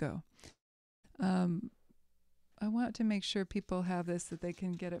months ago. I want to make sure people have this, that they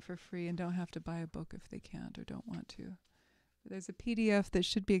can get it for free and don't have to buy a book if they can't or don't want to. But there's a PDF that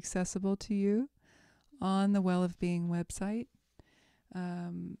should be accessible to you on the Well of Being website.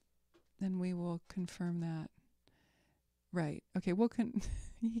 And we will confirm that. Right. Okay,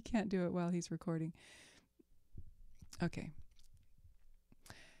 he can't do it while he's recording. Okay.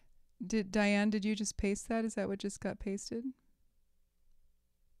 Diane, did you just paste that? Is that what just got pasted?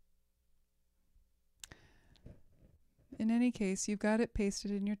 In any case, you've got it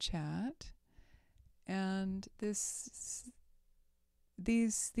pasted in your chat. And these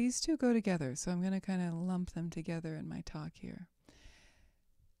 2 go together, so I'm going to kind of lump them together in my talk here.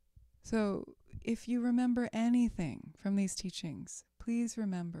 So if you remember anything from these teachings, please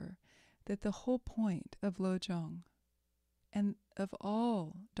remember that the whole point of Lojong, and of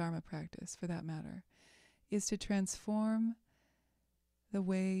all Dharma practice for that matter, is to transform the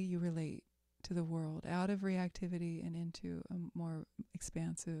way you relate to the world, out of reactivity and into a more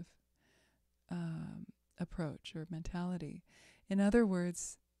expansive approach or mentality. In other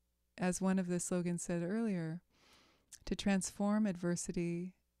words, as one of the slogans said earlier, to transform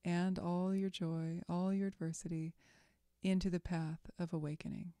adversity and all your joy, all your adversity, into the path of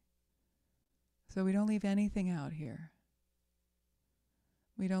awakening. So we don't leave anything out here.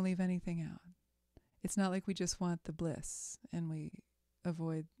 We don't leave anything out. It's not like we just want the bliss and we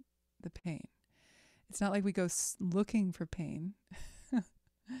avoid the pain. It's not like we go looking for pain.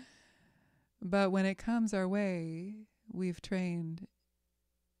 But when it comes our way, we've trained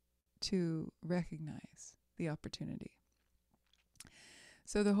to recognize the opportunity.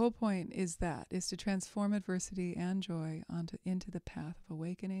 So the whole point is to transform adversity and joy into the path of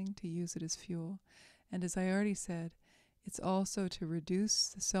awakening, to use it as fuel. And as I already said, it's also to reduce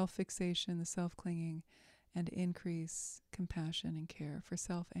the self-fixation, the self-clinging, and increase compassion and care for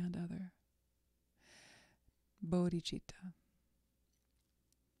self and other. Bodhicitta.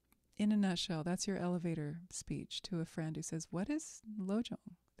 In a nutshell, that's your elevator speech to a friend who says, "What is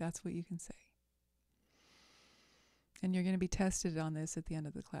Lojong?" That's what you can say. And you're going to be tested on this at the end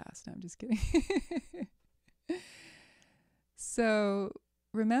of the class. No, I'm just kidding. So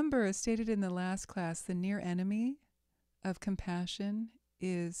remember, as stated in the last class, the near enemy of compassion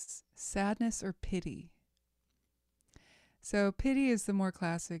is sadness or pity. So pity is the more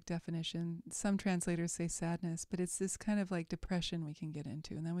classic definition. Some translators say sadness, but it's this kind of like depression we can get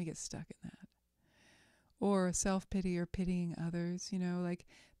into, and then we get stuck in that. Or self-pity or pitying others, like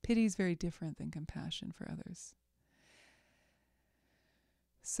pity is very different than compassion for others.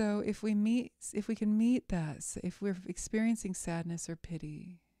 So if we can meet that, if we're experiencing sadness or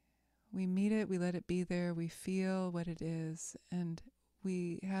pity, we meet it, we let it be there, we feel what it is, and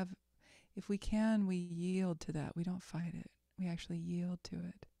if we can, we yield to that. We don't fight it. We actually yield to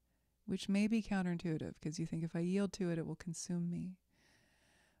it, which may be counterintuitive because you think if I yield to it, it will consume me.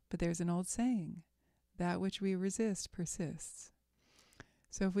 But there's an old saying, that which we resist persists.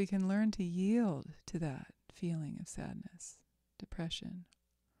 So if we can learn to yield to that feeling of sadness, depression,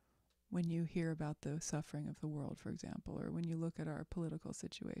 when you hear about the suffering of the world, for example, or when you look at our political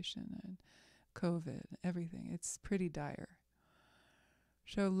situation and COVID, everything, it's pretty dire.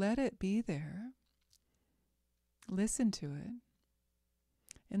 So let it be there, listen to it,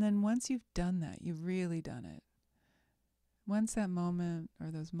 And then once you've done that, you've really done it. Once that moment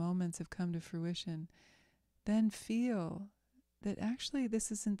or those moments have come to fruition, then feel that actually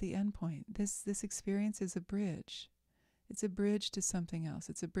this isn't the end point. This experience is a bridge. It's a bridge to something else.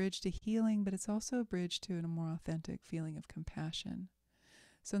 It's a bridge to healing, but it's also a bridge to a more authentic feeling of compassion.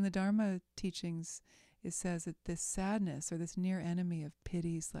 So in the Dharma teachings, it says that this sadness or this near enemy of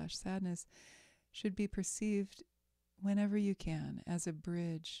pity/sadness should be perceived whenever you can as a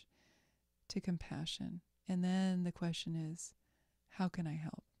bridge to compassion. And then the question is, how can I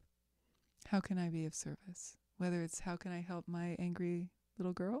help? How can I be of service? Whether it's how can I help my angry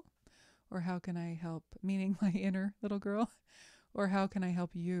little girl, or how can I help, meaning my inner little girl, or how can I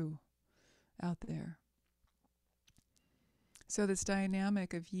help you out there? So this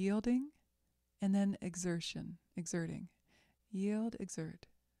dynamic of yielding and then exerting. Yield, exert.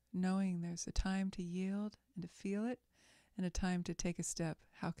 Knowing there's a time to yield and to feel it, and a time to take a step.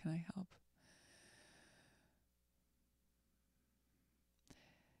 How can I help?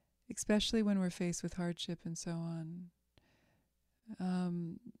 Especially when we're faced with hardship and so on.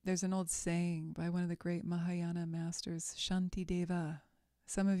 There's an old saying by one of the great Mahayana masters, Shantideva.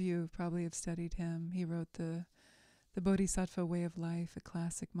 Some of you probably have studied him. He wrote the Bodhisattva Way of Life, a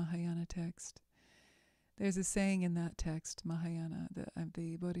classic Mahayana text. There's a saying in that text, Mahayana,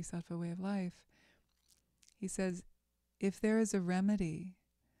 the Bodhisattva Way of Life. He says, if there is a remedy,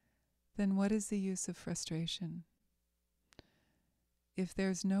 then what is the use of frustration? If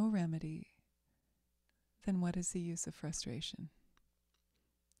there's no remedy, then what is the use of frustration?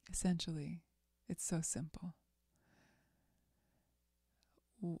 Essentially, it's so simple.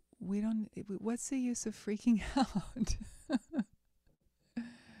 What's the use of freaking out?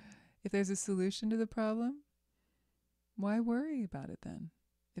 If there's a solution to the problem, why worry about it then?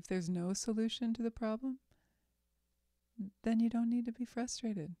 If there's no solution to the problem, then you don't need to be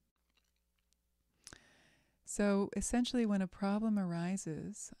frustrated. So essentially, when a problem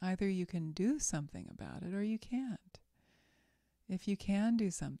arises, either you can do something about it or you can't. If you can do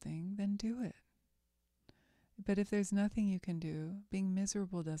something, then do it. But if there's nothing you can do, being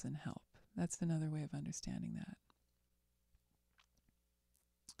miserable doesn't help. That's another way of understanding that.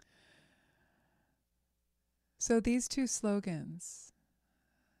 So these two slogans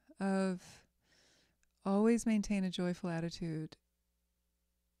of always maintain a joyful attitude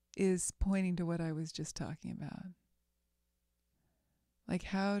is pointing to what I was just talking about. Like,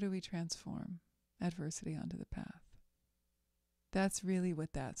 how do we transform adversity onto the path? That's really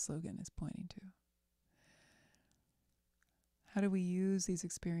what that slogan is pointing to. How do we use these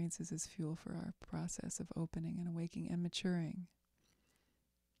experiences as fuel for our process of opening and awakening and maturing?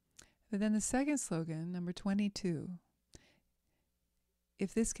 But then the second slogan, number 22,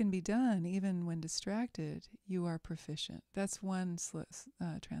 if this can be done even when distracted, you are proficient. That's one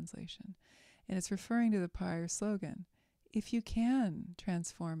translation. And it's referring to the prior slogan. If you can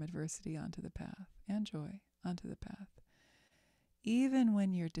transform adversity onto the path and joy onto the path, even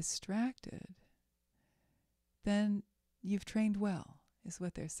when you're distracted, then you've trained well, is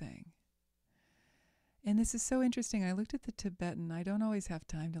what they're saying. And this is so interesting. I looked at the Tibetan. I don't always have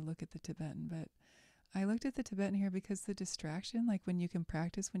time to look at the Tibetan, but I looked at the Tibetan here because the distraction, like when you can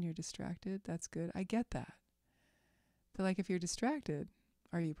practice when you're distracted, that's good. I get that. But like if you're distracted,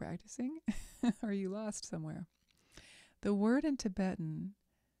 are you practicing? Are you lost somewhere? The word in Tibetan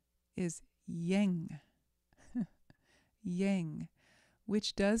is yang. Yang,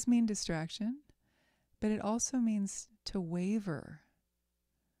 which does mean distraction, but it also means to waver,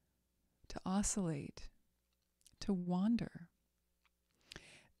 to oscillate, to wander.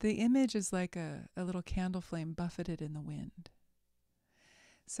 The image is like a little candle flame buffeted in the wind.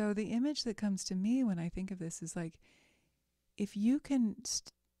 So the image that comes to me when I think of this is like, if you can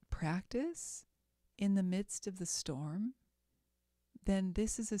practice in the midst of the storm, then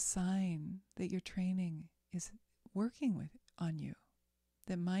this is a sign that your training is working on you,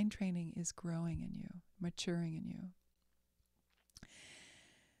 that mind training is growing in you, maturing in you.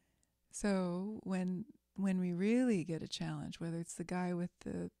 So when we really get a challenge, whether it's the guy with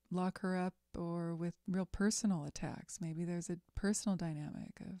the lock her up or with real personal attacks, maybe there's a personal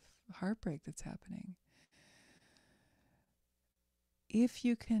dynamic of heartbreak that's happening. If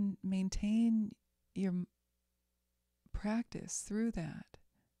you can maintain your practice through that,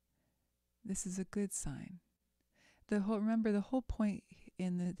 this is a good sign. Remember, the whole point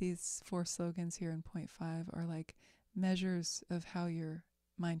in these 4 slogans here in point 5 are like measures of how your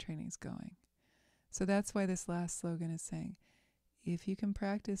mind training is going. So that's why this last slogan is saying, if you can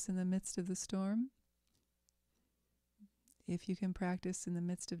practice in the midst of the storm, if you can practice in the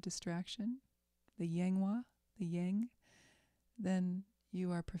midst of distraction, the yang, then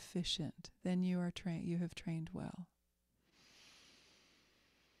you are proficient. Then you are you have trained well.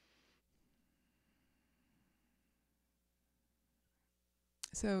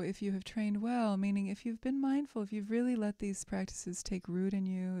 So if you have trained well, meaning if you've been mindful, if you've really let these practices take root in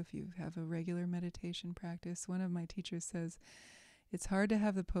you, if you have a regular meditation practice, one of my teachers says, it's hard to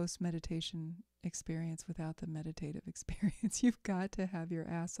have the post-meditation experience without the meditative experience. You've got to have your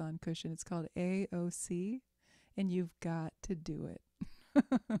ass on cushion. It's called AOC, and you've got to do it.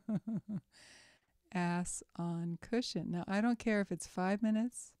 Ass on cushion. Now, I don't care if it's 5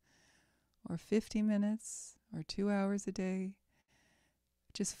 minutes or 50 minutes or 2 hours a day.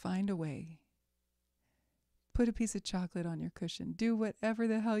 Just find a way. Put a piece of chocolate on your cushion. Do whatever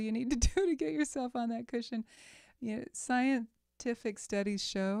the hell you need to do to get yourself on that cushion. You know, scientific studies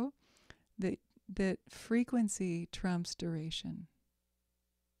show that frequency trumps duration.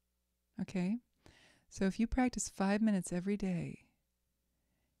 Okay? So if you practice 5 minutes every day,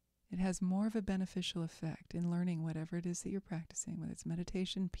 it has more of a beneficial effect in learning whatever it is that you're practicing, whether it's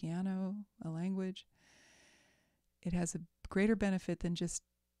meditation, piano, a language. It has a greater benefit than just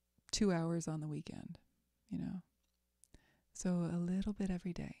 2 hours on the weekend, you know. So a little bit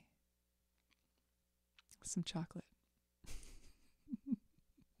every day. Some chocolate.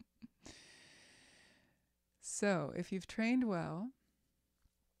 So if you've trained well,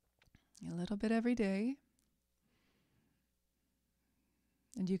 a little bit every day,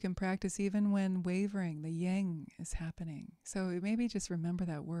 and you can practice even when wavering, the yang is happening. So maybe just remember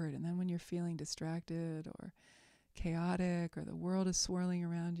that word, and then when you're feeling distracted or chaotic or the world is swirling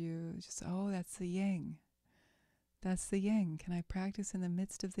around you, just, oh, that's the yang. That's the yang. Can I practice in the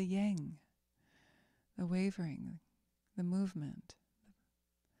midst of the yang? The wavering, the movement,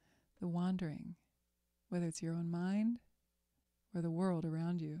 the wandering, whether it's your own mind or the world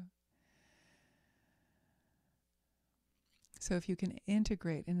around you. So if you can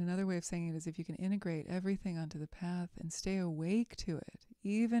integrate, and another way of saying it is if you can integrate everything onto the path and stay awake to it,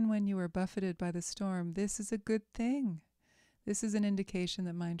 even when you are buffeted by the storm, this is a good thing. This is an indication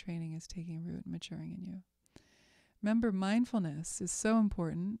that mind training is taking root and maturing in you. Remember, mindfulness is so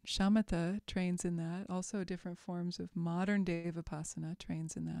important. Shamatha trains in that. Also, different forms of modern day Vipassana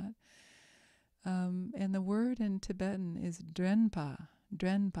trains in that. And the word in Tibetan is drenpa,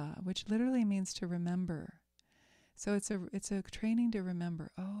 which literally means to remember. So it's a training to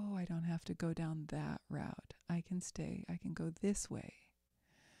remember, oh, I don't have to go down that route. I can go this way.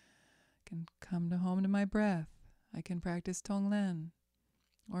 I can come home to my breath. I can practice Tonglen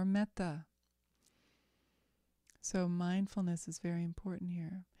or metta. So mindfulness is very important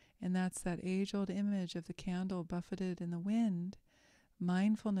here. And that's that age-old image of the candle buffeted in the wind.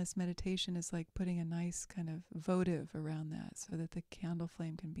 Mindfulness meditation is like putting a nice kind of votive around that so that the candle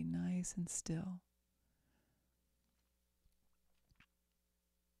flame can be nice and still.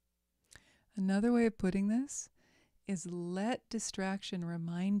 Another way of putting this is let distraction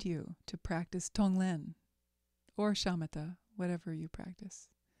remind you to practice Tonglen or Shamatha, whatever you practice.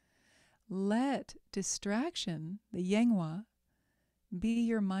 Let distraction, the Yangwa, be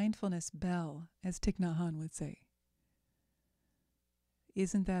your mindfulness bell, as Thich Nhat Hanh would say.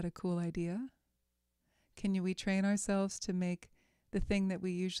 Isn't that a cool idea? Can we train ourselves to make the thing that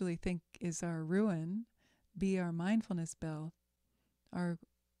we usually think is our ruin be our mindfulness bell, our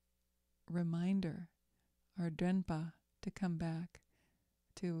reminder, our drenpa to come back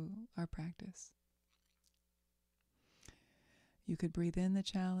to our practice? You could breathe in the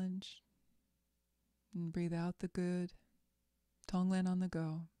challenge and breathe out the good. Tonglen on the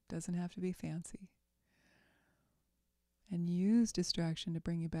go. Doesn't have to be fancy. And use distraction to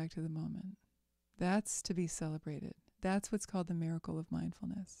bring you back to the moment. That's to be celebrated. That's what's called the miracle of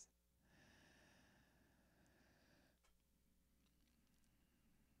mindfulness.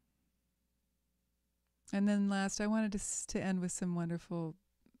 And then last, I wanted to end with some wonderful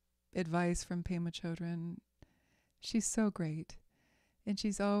advice from Pema Chodron. She's so great. And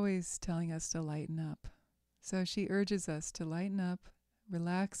she's always telling us to lighten up. So she urges us to lighten up,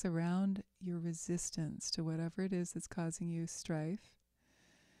 relax around your resistance to whatever it is that's causing you strife.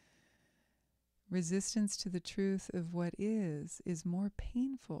 Resistance to the truth of what is more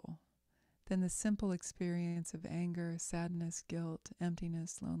painful than the simple experience of anger, sadness, guilt,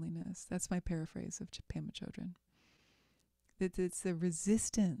 emptiness, loneliness. That's my paraphrase of Pema Chodron. That it's the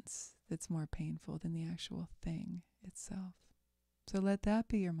resistance that's more painful than the actual thing itself. So let that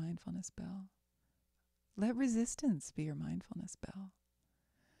be your mindfulness bell. Let resistance be your mindfulness bell.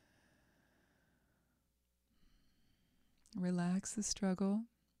 Relax the struggle.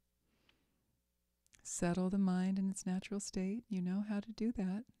 Settle the mind in its natural state. You know how to do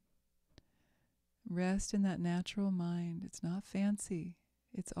that. Rest in that natural mind. It's not fancy.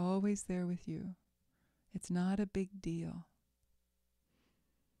 It's always there with you. It's not a big deal.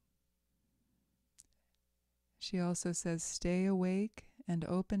 She also says, stay awake and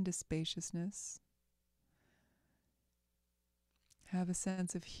open to spaciousness. Have a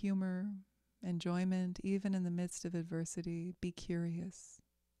sense of humor, enjoyment, even in the midst of adversity. Be curious.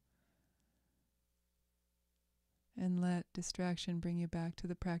 And let distraction bring you back to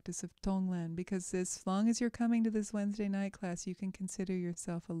the practice of Tonglen, because as long as you're coming to this Wednesday night class, you can consider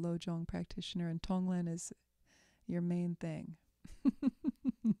yourself a Lojong practitioner, and Tonglen is your main thing.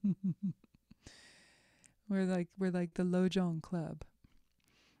 We're like the Lojong club.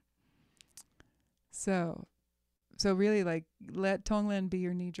 So really, like, let Tonglen be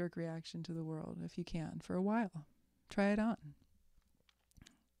your knee-jerk reaction to the world if you can for a while. Try it on.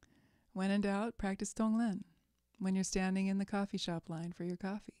 When in doubt, practice Tonglen when you're standing in the coffee shop line for your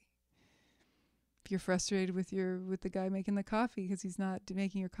coffee. If you're frustrated with the guy making the coffee because he's not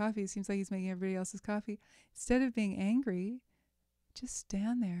making your coffee, it seems like he's making everybody else's coffee. Instead of being angry, just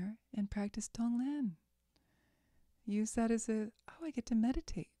stand there and practice Tonglen. Use that as I get to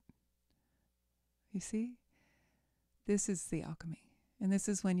meditate. You see? This is the alchemy. And this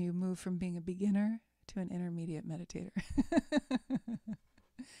is when you move from being a beginner to an intermediate meditator.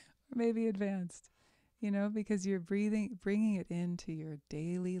 Or maybe advanced, because you're bringing it into your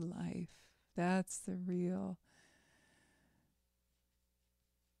daily life. That's the real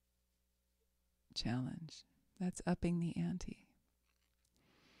challenge. That's upping the ante.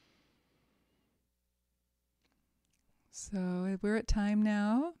 So we're at time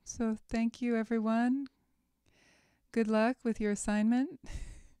now. So thank you, everyone. Good luck with your assignment.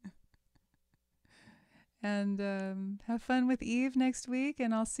 And have fun with Eve next week,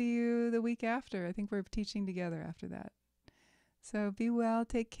 and I'll see you the week after. I think we're teaching together after that. So be well,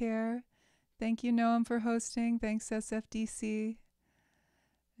 take care. Thank you, Noam, for hosting. Thanks, SFDC.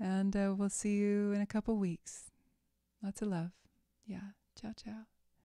 And we'll see you in a couple weeks. Lots of love. Yeah. Ciao, ciao.